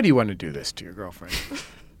 why do you want to do this to your girlfriend?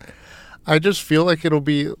 I just feel like it'll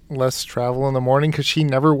be less travel in the morning because she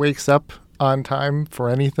never wakes up on time for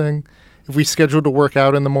anything. If we schedule to work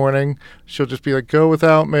out in the morning, she'll just be like, go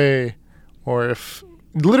without me. Or if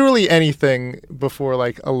literally anything before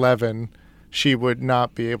like 11, she would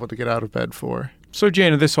not be able to get out of bed for. So,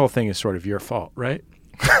 Jaina, this whole thing is sort of your fault, right?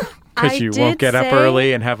 Because you won't get up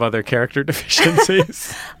early and have other character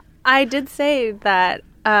deficiencies. I did say that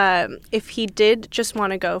if he did just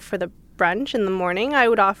want to go for the brunch in the morning, I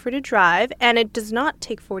would offer to drive. And it does not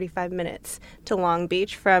take 45 minutes to Long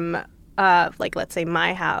Beach from, let's say,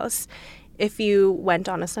 my house. If you went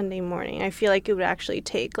on a Sunday morning, I feel like it would actually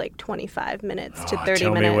take like 25 minutes to 30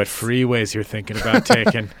 tell minutes. Me what freeways you're thinking about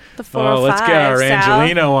taking. The 405 let's get our south.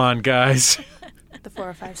 Angelino on, guys. The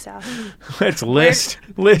 405 South. Let's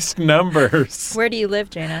list numbers. Where do you live,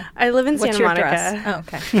 Jaina? I live in What's Santa your Monica. address? Oh,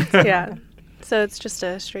 okay. Yeah. So it's just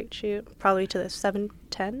a straight shoot, probably to the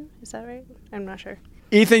 710. Is that right? I'm not sure.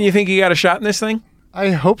 Ethan, you think you got a shot in this thing?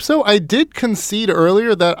 I hope so. I did concede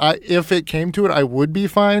earlier that if it came to it, I would be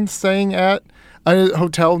fine staying at a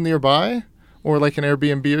hotel nearby or like an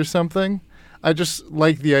Airbnb or something. I just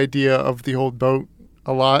like the idea of the old boat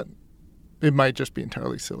a lot. It might just be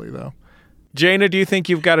entirely silly, though. Jaina, do you think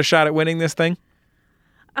you've got a shot at winning this thing?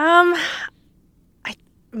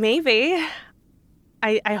 Maybe.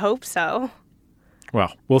 I hope so.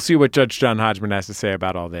 Well, we'll see what Judge John Hodgman has to say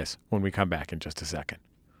about all this when we come back in just a second.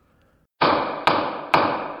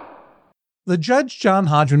 The Judge John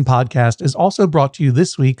Hodgman podcast is also brought to you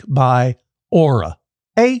this week by Aura.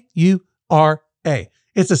 A-U-R-A.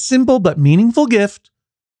 It's a simple but meaningful gift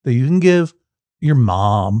that you can give your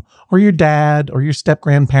mom or your dad or your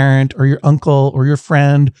step-grandparent or your uncle or your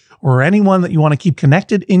friend or anyone that you want to keep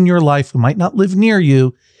connected in your life who might not live near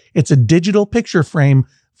you. It's a digital picture frame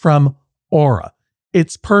from Aura.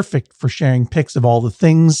 It's perfect for sharing pics of all the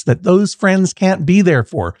things that those friends can't be there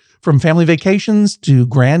for, from family vacations to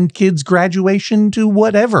grandkids' graduation to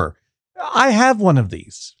whatever. I have one of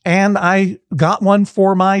these, and I got one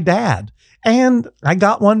for my dad, and I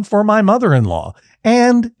got one for my mother-in-law,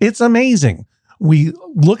 and it's amazing. We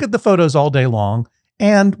look at the photos all day long,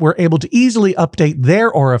 and we're able to easily update their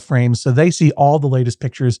Aura frames so they see all the latest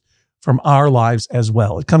pictures from our lives as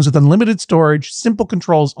well. It comes with unlimited storage, simple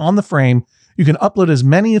controls on the frame. You can upload as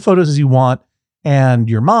many photos as you want, and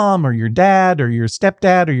your mom or your dad or your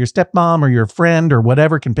stepdad or your stepmom or your friend or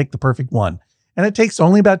whatever can pick the perfect one. And it takes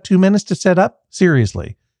only about 2 minutes to set up.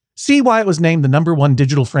 Seriously. See why it was named the #1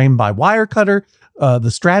 digital frame by Wirecutter,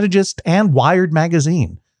 The Strategist, and Wired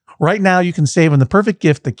Magazine. Right now, you can save on the perfect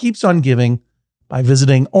gift that keeps on giving by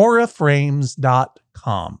visiting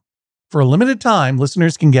auraframes.com. For a limited time,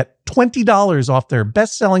 listeners can get $20 off their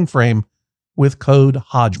best-selling frame with code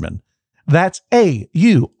Hodgman. That's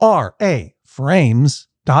AURA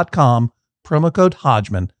frames.com, promo code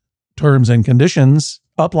Hodgman. Terms and conditions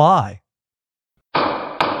apply.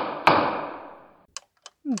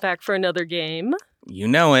 Back for another game. You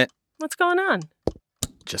know it. What's going on?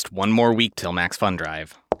 Just one more week till Max Fun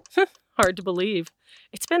Drive. Hard to believe.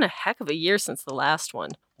 It's been a heck of a year since the last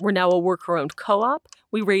one. We're now a worker-owned co-op.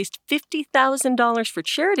 We raised $50,000 for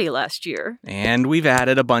charity last year. And we've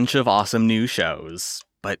added a bunch of awesome new shows.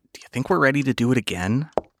 But do you think we're ready to do it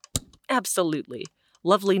again? Absolutely.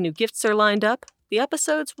 Lovely new gifts are lined up. The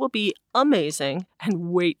episodes will be amazing.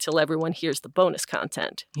 And wait till everyone hears the bonus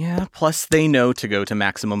content. Yeah, plus they know to go to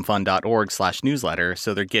MaximumFun.org/newsletter,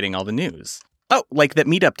 so they're getting all the news. Oh, like that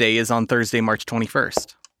Meetup Day is on Thursday, March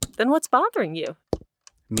 21st. Then what's bothering you?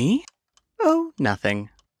 Me? Oh, nothing.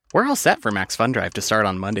 We're all set for Max Fun Drive to start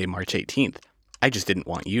on Monday, March 18th. I just didn't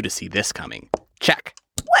want you to see this coming. Check.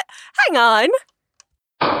 What? Hang on.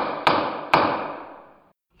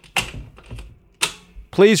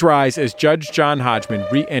 Please rise as Judge John Hodgman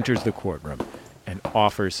re-enters the courtroom and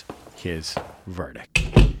offers his verdict.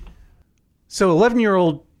 So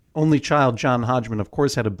 11-year-old only child John Hodgman, of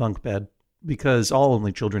course, had a bunk bed because all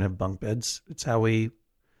only children have bunk beds. It's how we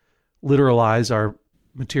literalize our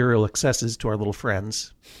material excesses to our little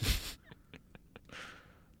friends.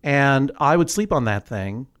 And I would sleep on that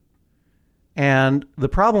thing. And the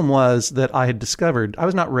problem was that I had discovered, I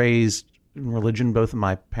was not raised in religion. Both of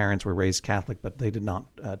my parents were raised Catholic, but they did not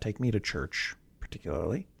take me to church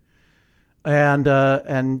particularly.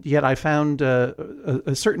 And yet I found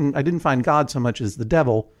a certain, I didn't find God so much as the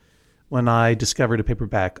devil when I discovered a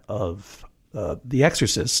paperback of The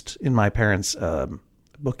Exorcist in my parents'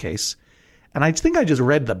 bookcase. And I think I just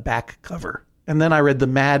read the back cover. And then I read the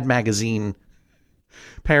Mad Magazine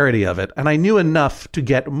parody of it. And I knew enough to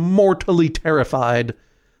get mortally terrified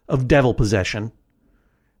of devil possession.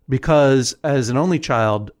 Because as an only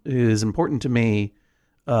child, it is important to me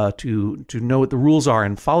to know what the rules are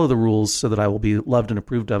and follow the rules so that I will be loved and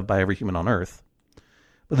approved of by every human on earth.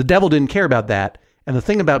 But the devil didn't care about that. And the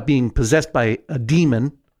thing about being possessed by a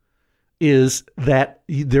demon is that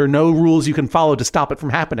there are no rules you can follow to stop it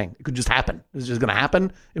from happening. It could just happen. It's just going to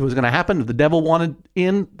happen. If it was going to happen, if the devil wanted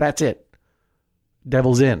in, that's it.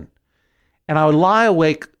 Devil's in. And I would lie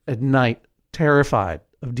awake at night terrified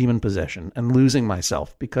of demon possession and losing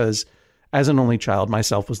myself because as an only child,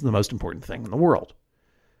 myself was the most important thing in the world.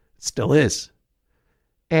 It still is.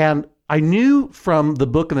 And I knew from the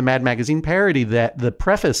book and the Mad Magazine parody that the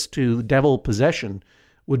preface to devil possession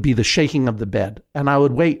would be the shaking of the bed. And I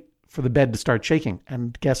would wait for the bed to start shaking.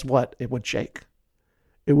 And guess what? It would shake.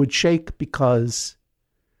 It would shake because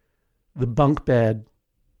the bunk bed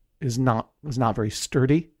was not very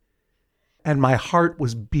sturdy. And my heart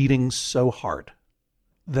was beating so hard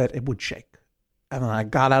that it would shake. And then I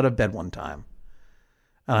got out of bed one time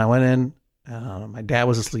and I went in. My dad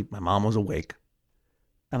was asleep. My mom was awake.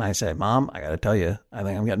 And I said, Mom, I got to tell you, I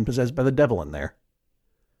think I'm getting possessed by the devil in there.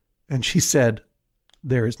 And she said,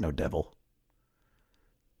 there is no devil.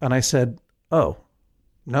 And I said, oh,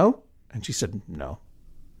 no? And she said, no.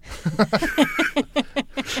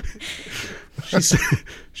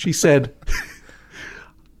 She said,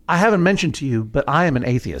 I haven't mentioned to you, but I am an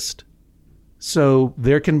atheist. So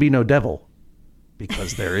there can be no devil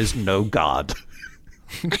because there is no God.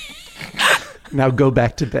 Now go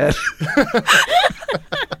back to bed.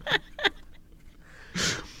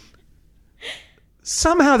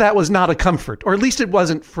 Somehow that was not a comfort, or at least it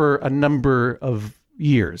wasn't for a number of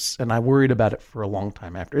years. And I worried about it for a long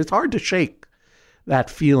time after. It's hard to shake that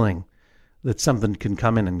feeling that something can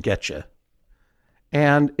come in and get you.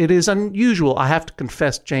 And it is unusual, I have to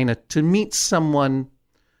confess, Jaina, to meet someone,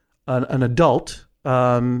 an adult,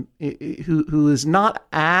 who is not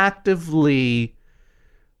actively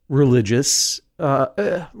religious.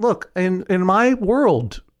 Look, in my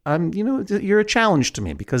world, you're a challenge to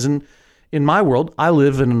me because in my world, I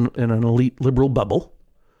live in an elite liberal bubble.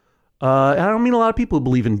 And I don't mean a lot of people who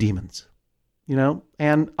believe in demons,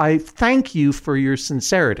 and I thank you for your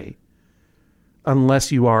sincerity.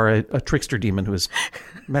 Unless you are a trickster demon who is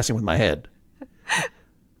messing with my head,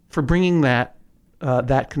 for bringing that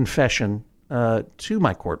confession to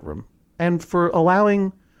my courtroom and for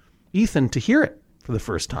allowing Ethan to hear it for the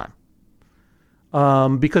first time.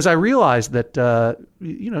 Because I realized that,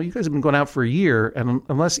 you guys have been going out for a year, and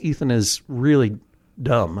unless Ethan is really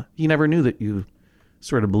dumb, he never knew that you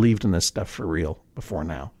sort of believed in this stuff for real before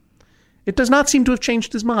now. It does not seem to have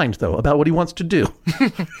changed his mind, though, about what he wants to do.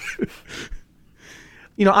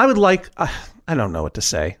 I would like, I don't know what to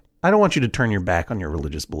say. I don't want you to turn your back on your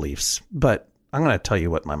religious beliefs, but I'm going to tell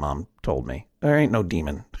you what my mom told me. There ain't no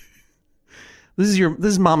demon. This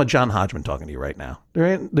is Mama John Hodgman talking to you right now.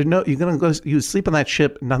 You're going to go, you sleep on that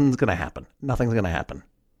ship, nothing's going to happen. Nothing's going to happen.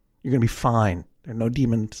 You're going to be fine. There are no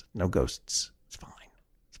demons, no ghosts. It's fine.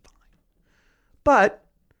 It's fine. But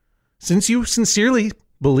since you sincerely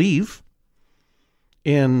believe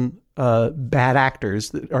in bad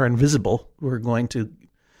actors that are invisible, who are going to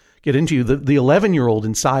get into you, the 11-year-old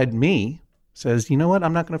inside me says, you know what?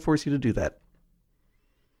 I'm not going to force you to do that.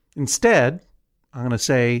 Instead, I'm going to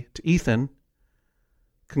say to Ethan,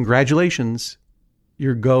 congratulations,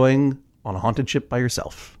 you're going on a haunted ship by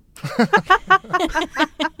yourself.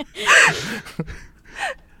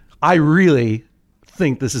 I really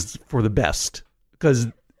think this is for the best because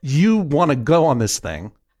you want to go on this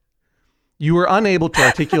thing. You were unable to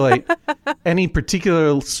articulate any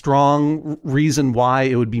particular strong reason why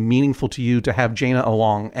it would be meaningful to you to have Jaina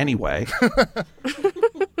along anyway.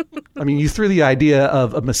 I mean, you threw the idea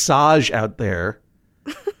of a massage out there.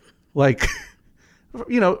 Like,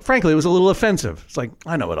 frankly, it was a little offensive. It's like,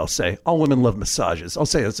 I know what I'll say. All women love massages. I'll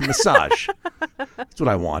say it's a massage. That's what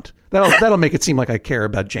I want. That'll make it seem like I care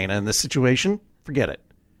about Jaina in this situation. Forget it.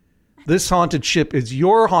 This haunted ship is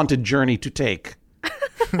your haunted journey to take.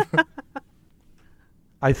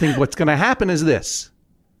 I think what's going to happen is this.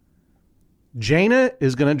 Jaina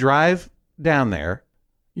is going to drive down there.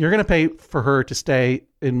 You're going to pay for her to stay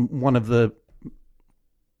in one of the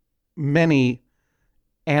many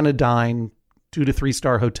anodyne 2 to 3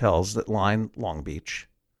 star hotels that line Long Beach.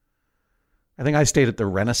 I think I stayed at the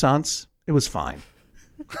Renaissance. It was fine.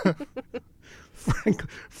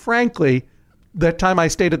 Frankly, that time I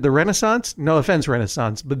stayed at the Renaissance, no offense,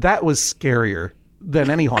 Renaissance, but that was scarier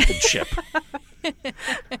than any haunted ship.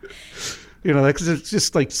 Because it's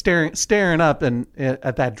just like staring up and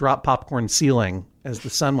at that drop popcorn ceiling as the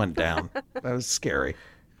sun went down. That was scary.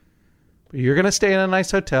 But you're going to stay in a nice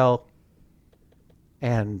hotel,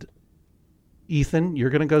 and Ethan, you're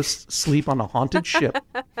going to go sleep on a haunted ship.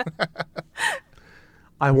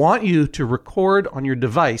 I want you to record on your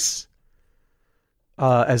device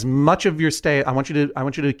as much of your stay. I want you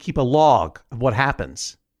to keep a log of what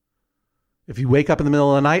happens. If you wake up in the middle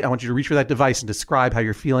of the night, I want you to reach for that device and describe how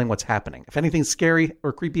you're feeling, what's happening. If anything scary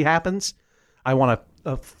or creepy happens, I want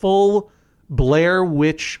a full Blair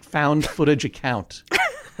Witch found footage account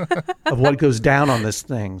of what goes down on this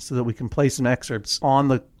thing so that we can play some excerpts on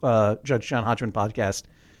the Judge John Hodgman podcast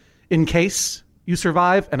in case you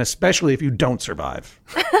survive, and especially if you don't survive.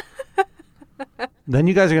 Then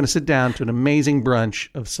you guys are going to sit down to an amazing brunch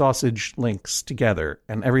of sausage links together,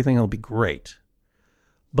 and everything will be great.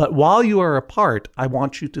 But while you are apart, I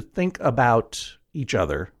want you to think about each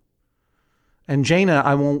other. And Jaina,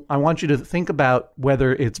 I want you to think about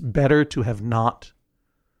whether it's better to have not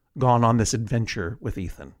gone on this adventure with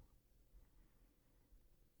Ethan.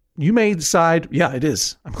 You may decide, yeah, it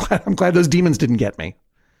is. I'm glad those demons didn't get me.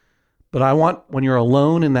 But I want, when you're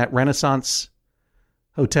alone in that Renaissance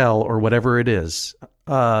hotel or whatever it is,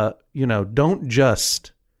 don't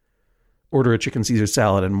just order a chicken Caesar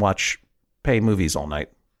salad and pay movies all night.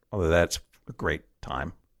 Although that's a great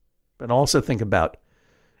time. But also think about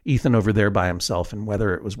Ethan over there by himself and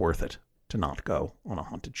whether it was worth it to not go on a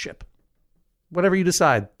haunted ship. Whatever you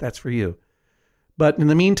decide, that's for you. But in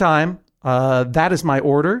the meantime, that is my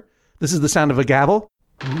order. This is the sound of a gavel.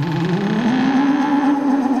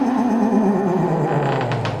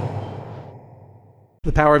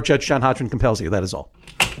 The power of Judge John Hodgman compels you. That is all.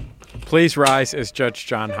 Please rise as Judge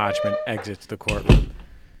John Hodgman exits the courtroom.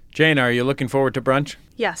 Jaina, are you looking forward to brunch?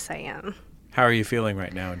 Yes, I am. How are you feeling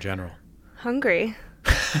right now in general? Hungry.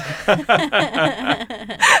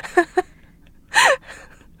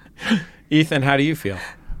 Ethan, how do you feel?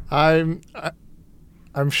 I'm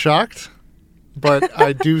shocked, but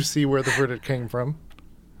I do see where the verdict came from.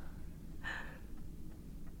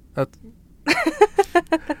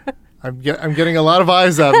 I'm getting a lot of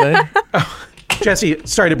eyes at me. Jesse,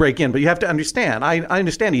 sorry to break in, but you have to understand. I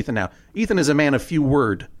understand Ethan now. Ethan is a man of few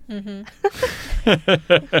word. Mm-hmm.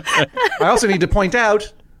 I also need to point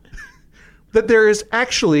out that there is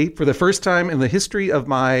actually, for the first time in the history of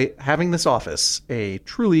my having this office, a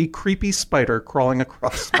truly creepy spider crawling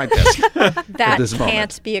across my desk. That this can't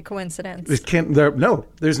moment. Be a coincidence.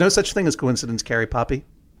 There's no such thing as coincidence, Carrie Poppy.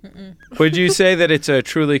 Mm-mm. Would you say that it's a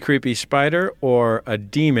truly creepy spider or a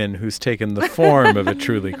demon who's taken the form of a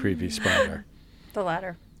truly creepy spider? The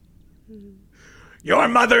latter. Your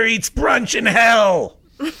mother eats brunch in hell.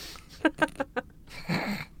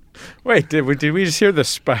 Wait, did we just hear the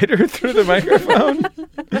spider through the microphone?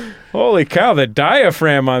 Holy cow, the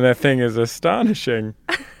diaphragm on that thing is astonishing.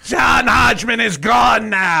 John Hodgman is gone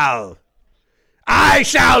now. I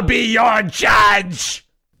shall be your judge.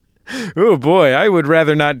 Oh boy, I would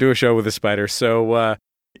rather not do a show with a spider. So,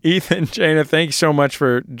 Ethan, Jana, thank you so much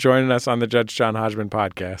for joining us on the Judge John Hodgman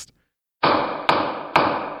podcast.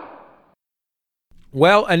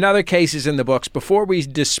 Well, another case is in the books. Before we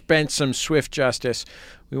dispense some swift justice,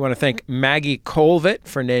 we want to thank Maggie Colvett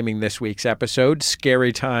for naming this week's episode,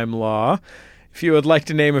 Scary Time Law. If you would like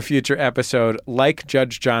to name a future episode, like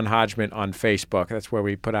Judge John Hodgman on Facebook. That's where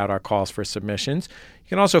we put out our calls for submissions. You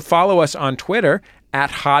can also follow us on Twitter,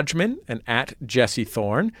 @Hodgman and @Jesse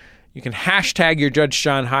Thorne. You can hashtag your Judge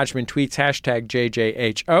John Hodgman tweets, hashtag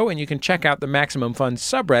JJHO, and you can check out the Maximum Fun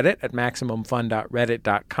subreddit at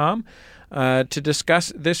MaximumFun.reddit.com. To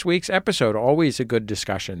discuss this week's episode. Always a good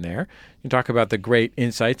discussion there. You talk about the great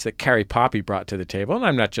insights that Carrie Poppy brought to the table. And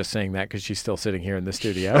I'm not just saying that because she's still sitting here in the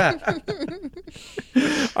studio.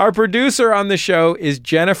 Our producer on the show is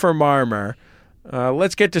Jennifer Marmer.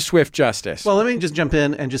 Let's get to swift justice. Well, let me just jump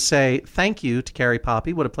in and just say thank you to Carrie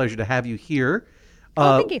Poppy. What a pleasure to have you here.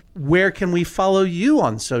 Thank you. Where can we follow you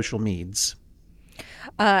on social medias?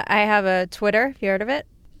 I have a Twitter, if you heard of it.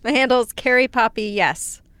 My handle is Carrie Poppy,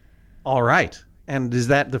 yes. All right. And is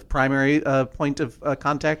that the primary point of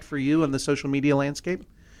contact for you in the social media landscape?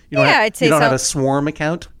 I'd say so. You don't have a swarm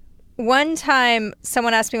account? One time,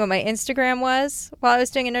 someone asked me what my Instagram was while I was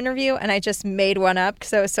doing an interview, and I just made one up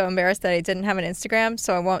because I was so embarrassed that I didn't have an Instagram,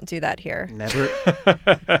 so I won't do that here.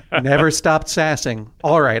 Never stopped sassing.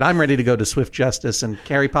 All right, I'm ready to go to swift justice. And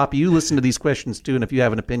Carrie Poppy, you listen to these questions too, and if you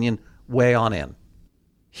have an opinion, weigh on in.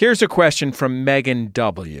 Here's a question from Megan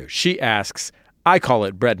W. She asks, I call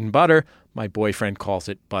it bread and butter. My boyfriend calls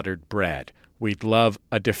it buttered bread. We'd love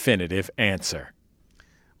a definitive answer.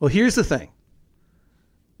 Well, here's the thing.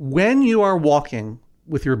 When you are walking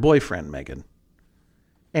with your boyfriend, Megan,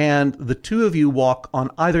 and the two of you walk on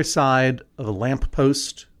either side of a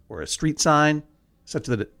lamppost or a street sign such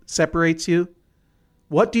that it separates you,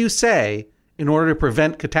 what do you say in order to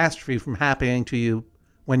prevent catastrophe from happening to you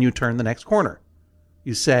when you turn the next corner?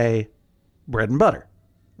 You say bread and butter.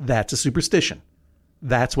 That's a superstition.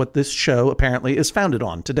 That's what this show apparently is founded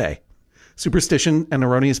on today. Superstition and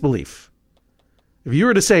erroneous belief. If you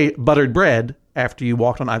were to say buttered bread after you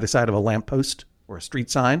walked on either side of a lamppost or a street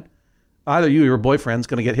sign, either you or your boyfriend's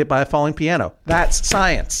going to get hit by a falling piano. That's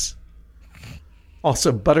science.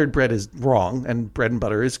 Also, buttered bread is wrong and bread and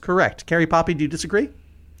butter is correct. Carrie Poppy, do you disagree?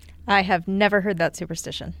 I have never heard that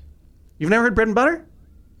superstition. You've never heard bread and butter?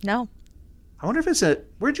 No. I wonder if it's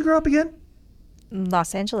where'd you grow up again?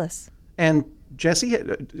 Los Angeles. And Jesse,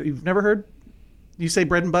 you've never heard you say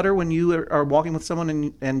bread and butter when you are walking with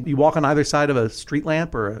someone and you walk on either side of a street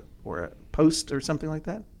lamp or a post or something like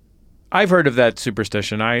that? I've heard of that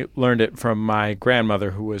superstition. I learned it from my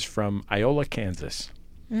grandmother who was from Iola, Kansas.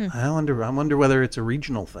 I wonder whether it's a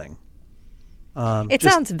regional thing. It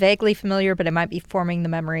sounds vaguely familiar, but it might be forming the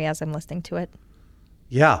memory as I'm listening to it.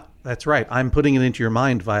 Yeah, that's right. I'm putting it into your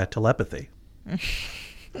mind via telepathy.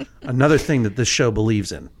 Another thing that this show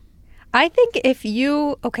believes in. I think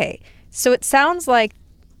so it sounds like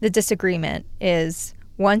the disagreement is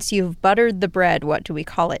once you've buttered the bread, what do we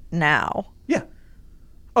call it now? Yeah.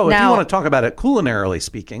 Oh, if you want to talk about it culinarily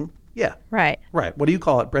speaking, yeah. Right. Right. What do you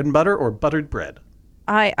call it, bread and butter or buttered bread?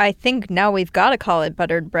 I think now we've got to call it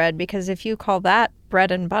buttered bread because if you call that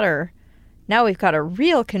bread and butter, now we've got a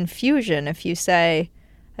real confusion if you say,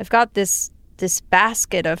 I've got this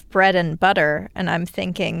basket of bread and butter, and I'm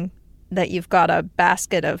thinking that you've got a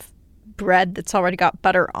basket of bread that's already got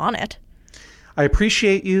butter on it. I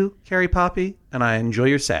appreciate you, Carrie Poppy, and I enjoy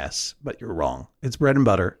your sass, but you're wrong. It's bread and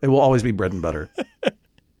butter. It will always be bread and butter.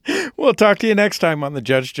 We'll talk to you next time on the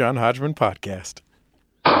Judge John Hodgman podcast.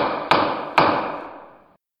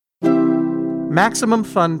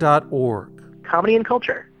 MaximumFun.org. Comedy and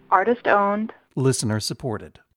culture. Artist owned. Listener supported.